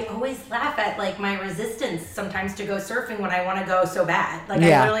I always laugh at like my resistance sometimes to go surfing when I want to go so bad. Like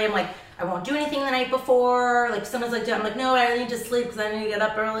I literally am like, I won't do anything the night before. Like sometimes I'm like, no, I need to sleep because I need to get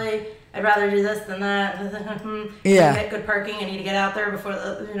up early. I'd rather do this than that. Yeah. Get good parking. I need to get out there before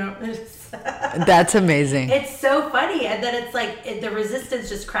That's amazing. It's so funny. And then it's like the resistance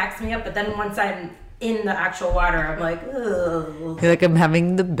just cracks me up. But then once I'm in the actual water, I'm like, ugh. You're like, I'm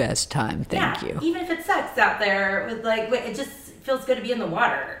having the best time. Thank you. Even if it sucks out there, with like, it just feels good to be in the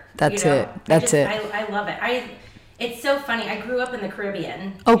water. That's it. I love it. It's so funny. I grew up in the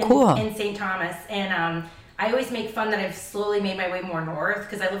Caribbean. Oh, cool. In St. Thomas. And I always make fun that I've slowly made my way more north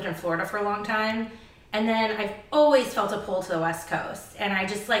because I lived in Florida for a long time. And then I've always felt a pull to the West Coast. And I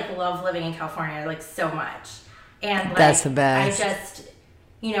just like love living in California like so much. And like, that's the best. I just,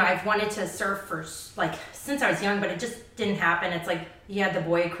 you know, I've wanted to surf for like since I was young, but it just didn't happen. It's like you had the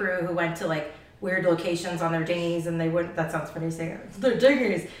boy crew who went to like weird locations on their dinghies and they wouldn't, that sounds funny saying it, their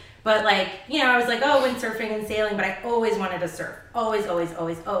dinghies. But like, you know, I was like, oh, windsurfing and sailing, but I always wanted to surf. Always, always,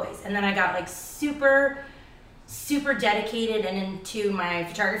 always, always. And then I got like super dedicated and into my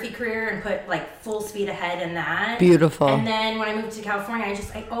photography career and put like full speed ahead in that. Beautiful. And then when I moved to California,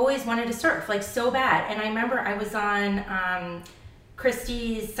 I always wanted to surf like so bad. And I remember I was on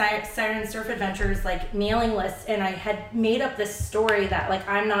Christie's Siren Surf Adventures like mailing list, and I had made up this story that like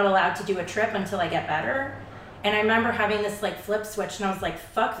I'm not allowed to do a trip until I get better. And I remember having this like flip switch, and I was like,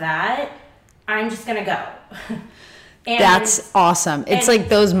 fuck that, I'm just gonna go. And that's awesome. It's like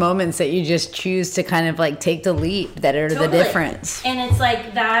those moments that you just choose to kind of like take the leap that are the difference. And it's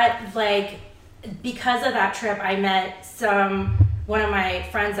like that, like because of that trip I met one of my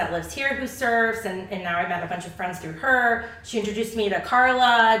friends that lives here who surfs, and now I met a bunch of friends through her. She introduced me to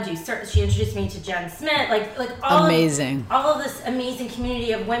Carla. She introduced me to Jen Smith. Like all amazing. All of this amazing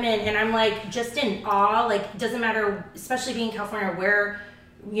community of women, and I'm like just in awe. Like it doesn't matter, especially being in California, where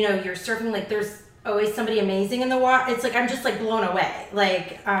you know you're surfing. Like there's always somebody amazing in the water. It's like I'm just like blown away.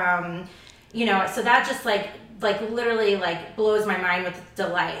 Like you know, so that just like literally like blows my mind with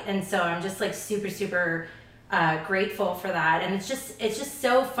delight. And so I'm just like super grateful for that. And it's just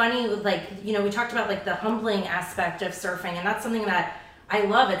so funny with like, you know, we talked about like the humbling aspect of surfing, and that's something that I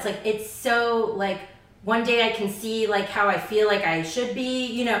love. It's like it's so like one day I can see like how I feel like I should be,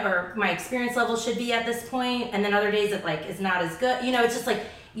 you know, or my experience level should be at this point, and then other days it like is not as good, you know. It's just like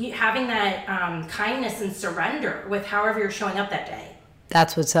having that kindness and surrender with however you're showing up that day.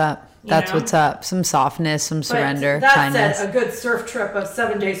 That's what's up. That's what's up. Some softness, some surrender, kindness. Said, a good surf trip of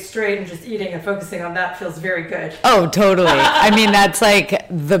 7 days straight and just eating and focusing on that feels very good. Oh, totally. I mean, that's like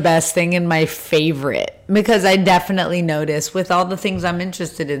the best thing and my favorite, because I definitely notice with all the things I'm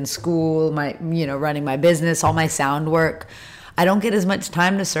interested in, school, my, you know, running my business, all my sound work, I don't get as much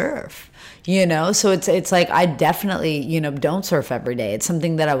time to surf. You know, so it's like I definitely, you know, don't surf every day. It's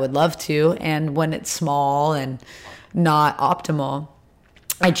something that I would love to, and when it's small and not optimal,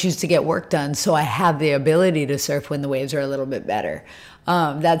 I choose to get work done so I have the ability to surf when the waves are a little bit better.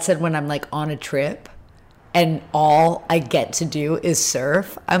 That said, when I'm like on a trip and all I get to do is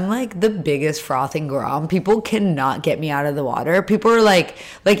surf, I'm like the biggest frothing grom. People cannot get me out of the water. People are like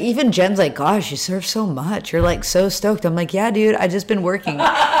even Jen's like, gosh, you surf so much. You're like so stoked. I'm like, yeah, dude, I just been working.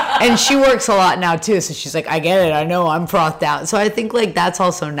 And she works a lot now too. So she's like, I get it. I know I'm frothed out. So I think like that's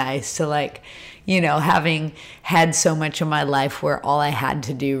also nice to like, you know, having had so much of my life where all I had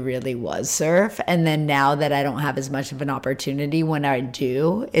to do really was surf. And then now that I don't have as much of an opportunity, when I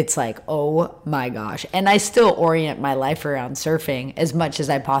do, it's like, oh my gosh. And I still orient my life around surfing as much as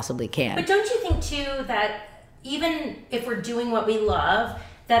I possibly can. But don't you think too that even if we're doing what we love,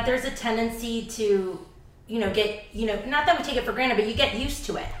 that there's a tendency to, you know, get, you know, not that we take it for granted, but you get used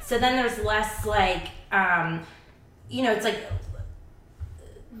to it. So then there's less like, you know, it's like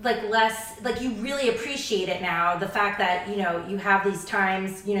less, like you really appreciate it now, the fact that, you know, you have these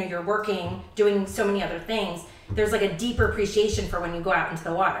times, you know, you're working, doing so many other things, there's like a deeper appreciation for when you go out into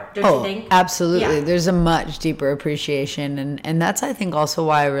the water. Don't you think? Absolutely. Yeah. There's a much deeper appreciation. And that's, I think, also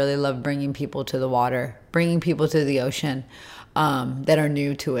why I really love bringing people to the water, bringing people to the ocean that are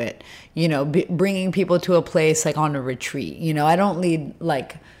new to it. You know, bringing people to a place like on a retreat. You know, I don't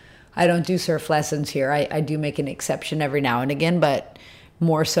do surf lessons here. I do make an exception every now and again, but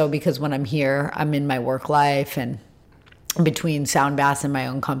more so because when I'm here, I'm in my work life, and between Sound Bass and my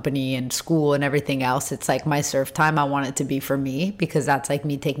own company and school and everything else, it's like my surf time, I want it to be for me, because that's like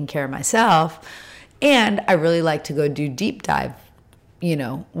me taking care of myself. And I really like to go do deep dive, you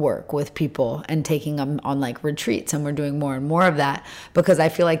know, work with people and taking them on like retreats. And we're doing more and more of that, because I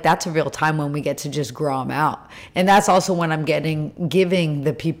feel like that's a real time when we get to just grow them out. And that's also when I'm giving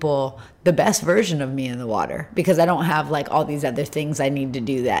the people the best version of me in the water, because I don't have like all these other things I need to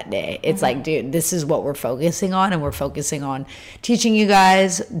do that day. It's like, dude, this is what we're focusing on, and we're focusing on teaching you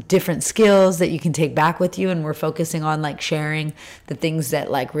guys different skills that you can take back with you, and we're focusing on like sharing the things that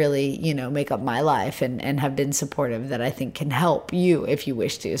like really, you know, make up my life and have been supportive, that I think can help you if you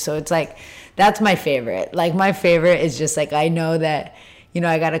wish to. So it's like, that's my favorite. Like my favorite is just like, I know that, you know,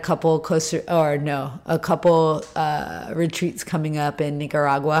 I got a couple retreats coming up in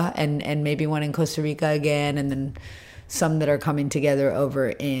Nicaragua, and maybe one in Costa Rica again, and then some that are coming together over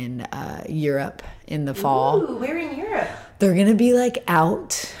in Europe in the fall. Ooh, where in Europe? They're gonna be like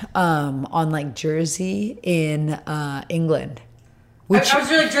out on like Jersey in England. I was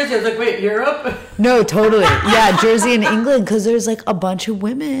really Jersey. I was like, wait, Europe? No, totally. Yeah, Jersey and England, because there's like a bunch of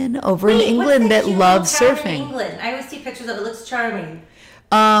women over in England that love surfing. In England? I always see pictures of it. It looks charming.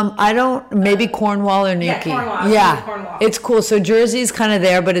 Maybe Cornwall or Newquay. Yeah, Cornwall. Yeah, Cornwall. It's cool. So Jersey's kind of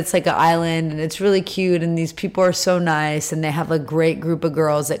there, but it's like an island, and it's really cute, and these people are so nice, and they have a great group of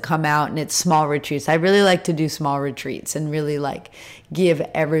girls that come out, and it's small retreats. I really like to do small retreats and really like give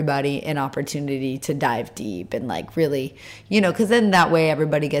everybody an opportunity to dive deep and like really, you know, because then that way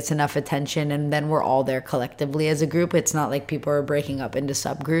everybody gets enough attention, and then we're all there collectively as a group. It's not like people are breaking up into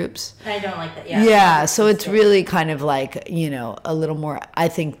subgroups. I don't like that. Yeah. Yeah. So it's really kind of like, you know, a little more, I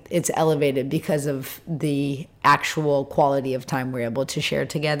think it's elevated because of the actual quality of time we're able to share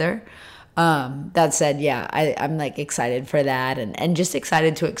together. That said, yeah, I'm like excited for that, and just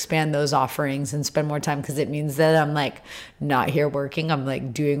excited to expand those offerings and spend more time, because it means that I'm like not here working. I'm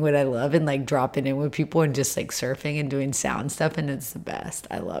like doing what I love and like dropping in with people and just like surfing and doing sound stuff, and it's the best.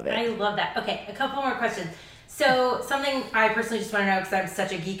 I love it. I love that. Okay, a couple more questions. So something I personally just want to know, because I'm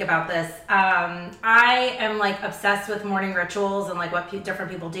such a geek about this. I am like obsessed with morning rituals and like what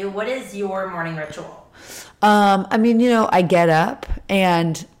different people do. What is your morning ritual? I mean, you know, I get up,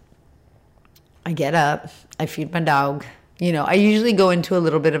 I feed my dog. You know, I usually go into a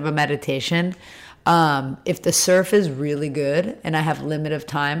little bit of a meditation. If the surf is really good and I have limit of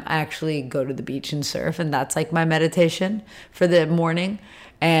time, I actually go to the beach and surf, and that's like my meditation for the morning.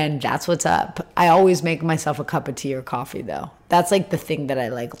 And that's what's up. I always make myself a cup of tea or coffee, though. That's like the thing that I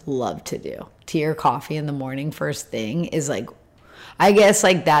like love to do. Tea or coffee in the morning first thing is like, I guess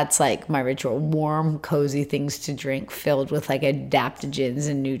like that's like my ritual. Warm, cozy things to drink filled with like adaptogens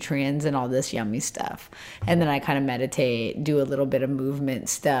and nutrients and all this yummy stuff. And then I kind of meditate, do a little bit of movement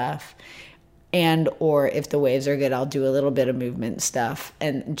stuff. And or if the waves are good, I'll do a little bit of movement stuff,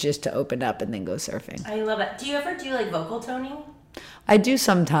 and just to open up and then go surfing. I love it. Do you ever do like vocal toning? I do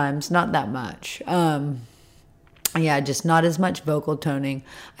sometimes, not that much. Yeah, just not as much vocal toning.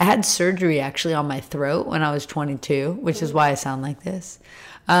 I had surgery actually on my throat when I was 22, which is why I sound like this.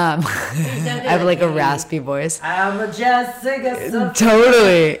 I have like a raspy voice. I'm a Jessica.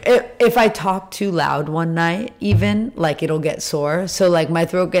 Totally. If I talk too loud one night, even like it'll get sore. So like my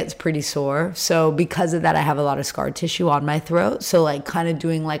throat gets pretty sore. So because of that, I have a lot of scar tissue on my throat. So like kind of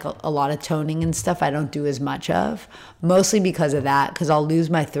doing like a lot of toning and stuff, I don't do as much of. Mostly because of that, because I'll lose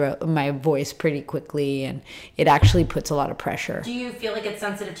my voice pretty quickly, and it actually puts a lot of pressure. Do you feel like it's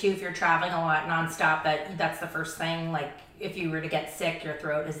sensitive too if you're traveling a lot nonstop? That's the first thing, like. If you were to get sick, your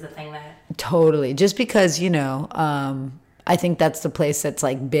throat is the thing that... Totally. Just because, you know, I think that's the place that's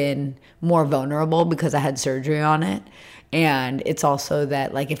like been more vulnerable because I had surgery on it. And it's also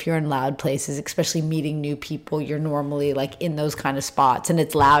that like if you're in loud places, especially meeting new people, you're normally like in those kind of spots, and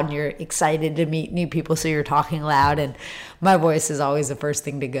it's loud and you're excited to meet new people, so you're talking loud, and my voice is always the first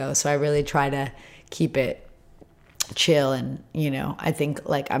thing to go. So I really try to keep it chill, and, you know, I think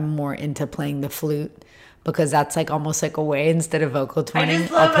like I'm more into playing the flute, because that's like almost like a way, instead of vocal toning,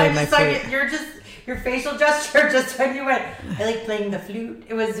 I'll play my flute. Your facial gesture just when you went, I like playing the flute.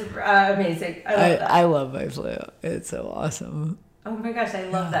 It was amazing. I love my flute. It's so awesome. Oh my gosh, I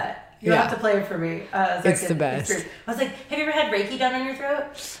love that. You have to play it for me. It's the best. I was like, have you ever had Reiki done on your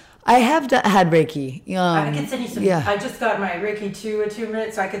throat? I have had Reiki. I can send you some. Yeah. I just got my Reiki 2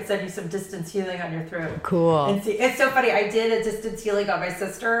 attunement, so I could send you some distance healing on your throat. Cool. And see, it's so funny. I did a distance healing on my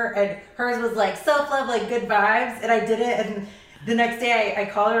sister, and hers was like self-love, like good vibes, and I did it. And the next day, I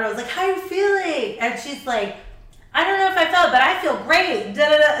called her. I was like, "How are you feeling?" And she's like, "I don't know if I felt, but I feel great." Da,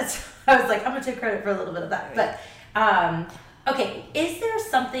 da, da. So I was like, "I'm gonna take credit for a little bit of that." But okay, is there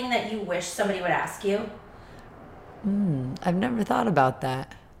something that you wish somebody would ask you? I've never thought about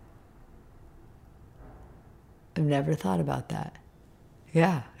that.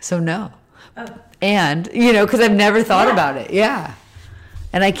 Yeah. So no. Oh. And, because I've never thought about it. Yeah.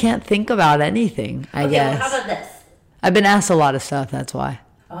 And I can't think about anything, I guess. Well, how about this? I've been asked a lot of stuff, that's why.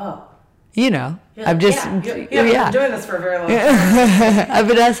 Oh. I've just... I've been doing this for a very long time. I've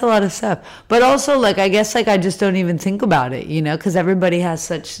been asked a lot of stuff. But also, I guess, I just don't even think about it, because everybody has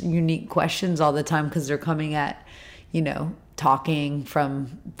such unique questions all the time because they're coming at, talking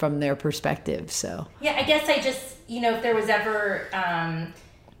from their perspective. So yeah, I guess I just if there was ever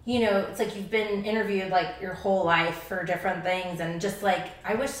it's like you've been interviewed your whole life for different things, and just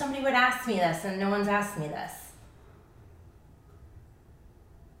I wish somebody would ask me this, and no one's asked me this.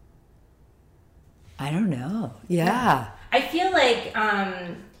 I don't know. Yeah. I feel like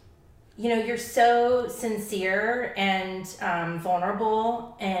you're so sincere and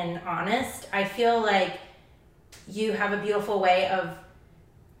vulnerable and honest. I feel like you have a beautiful way of,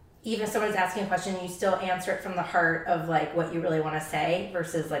 even if someone's asking a question, you still answer it from the heart of what you really want to say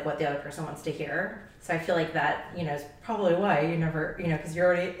versus what the other person wants to hear. So I feel like that, is probably why you never, because you're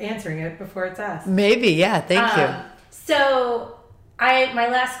already answering it before it's asked. Maybe, yeah. Thank you. So my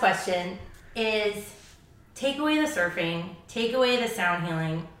last question is, take away the surfing, take away the sound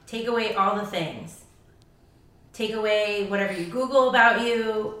healing, take away all the things. Take away whatever you Google about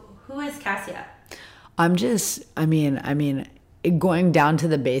you. Who is Cassia? I'm just, going down to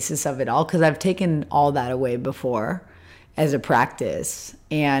the basis of it all, because I've taken all that away before as a practice.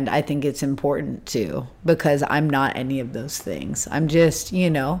 And I think it's important too, because I'm not any of those things. I'm just,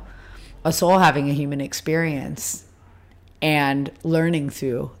 a soul having a human experience and learning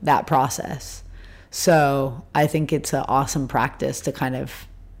through that process. So I think it's an awesome practice to kind of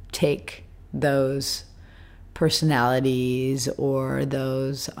take those personalities or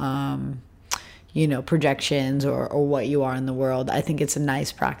those, projections or what you are in the world. I think it's a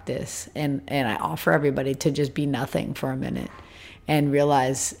nice practice. And I offer everybody to just be nothing for a minute and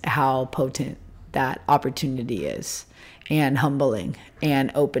realize how potent that opportunity is, and humbling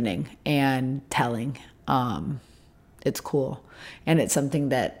and opening and telling. It's cool. And it's something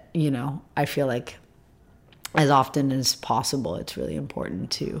that, I feel like as often as possible, it's really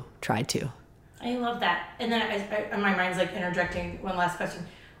important to try to. I love that. And then my mind's interjecting one last question.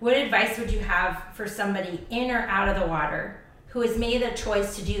 What advice would you have for somebody in or out of the water who has made a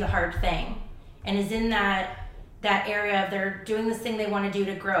choice to do the hard thing and is in that area of they're doing this thing they want to do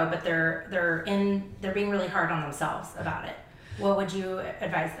to grow, but they're being really hard on themselves about it? What would you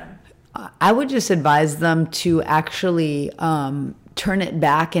advise them? I would just advise them to actually turn it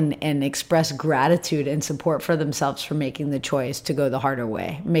back and express gratitude and support for themselves for making the choice to go the harder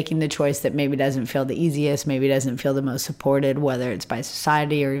way, making the choice that maybe doesn't feel the easiest, maybe doesn't feel the most supported, whether it's by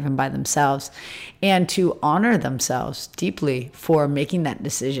society or even by themselves, and to honor themselves deeply for making that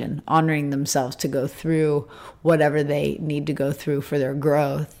decision, honoring themselves to go through whatever they need to go through for their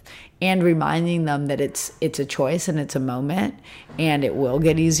growth, and reminding them that it's a choice and it's a moment and it will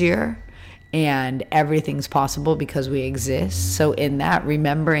get easier. And everything's possible because we exist. So in that,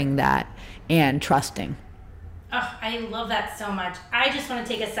 remembering that and trusting. Oh, I love that so much. I just want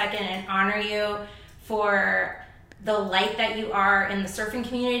to take a second and honor you for the light that you are in the surfing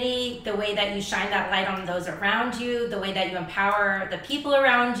community, the way that you shine that light on those around you, the way that you empower the people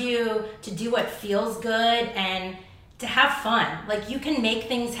around you to do what feels good and to have fun. You can make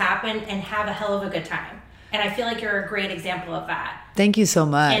things happen and have a hell of a good time. And I feel like you're a great example of that. Thank you so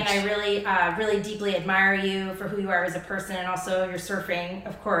much. And I really, really deeply admire you for who you are as a person, and also your surfing,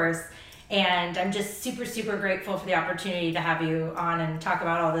 of course. And I'm just super, super grateful for the opportunity to have you on and talk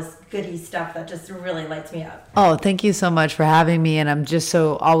about all this goody stuff that just really lights me up. Oh, thank you so much for having me. And I'm just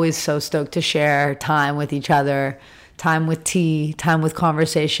always so stoked to share time with each other, time with tea, time with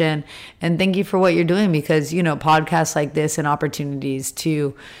conversation. And thank you for what you're doing, because, podcasts like this and opportunities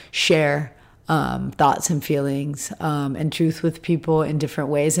to share thoughts and feelings and truth with people in different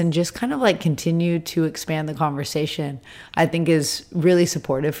ways, and just kind of continue to expand the conversation, I think is really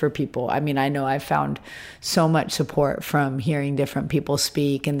supportive for people. I know I've found so much support from hearing different people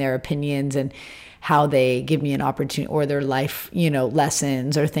speak and their opinions, and how they give me an opportunity, or their life,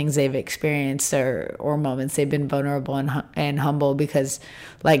 lessons or things they've experienced, or moments they've been vulnerable and humble, because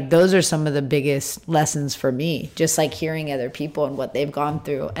like those are some of the biggest lessons for me, just like hearing other people and what they've gone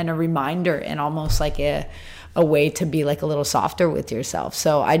through, and a reminder, and almost like a way to be like a little softer with yourself.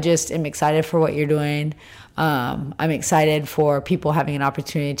 So I just am excited for what you're doing. I'm excited for people having an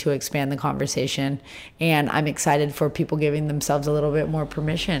opportunity to expand the conversation, and I'm excited for people giving themselves a little bit more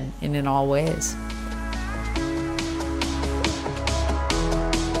permission in all ways.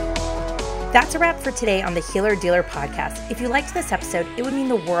 That's a wrap for today on the Healer Dealer podcast. If you liked this episode, it would mean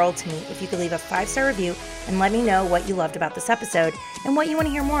the world to me if you could leave a 5-star review and let me know what you loved about this episode and what you want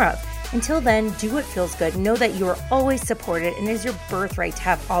to hear more of. Until then, do what feels good. Know that you are always supported, and it is your birthright to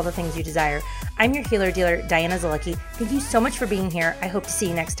have all the things you desire. I'm your Healer Dealer, Diana Zalucki. Thank you so much for being here. I hope to see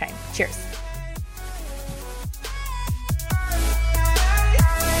you next time. Cheers.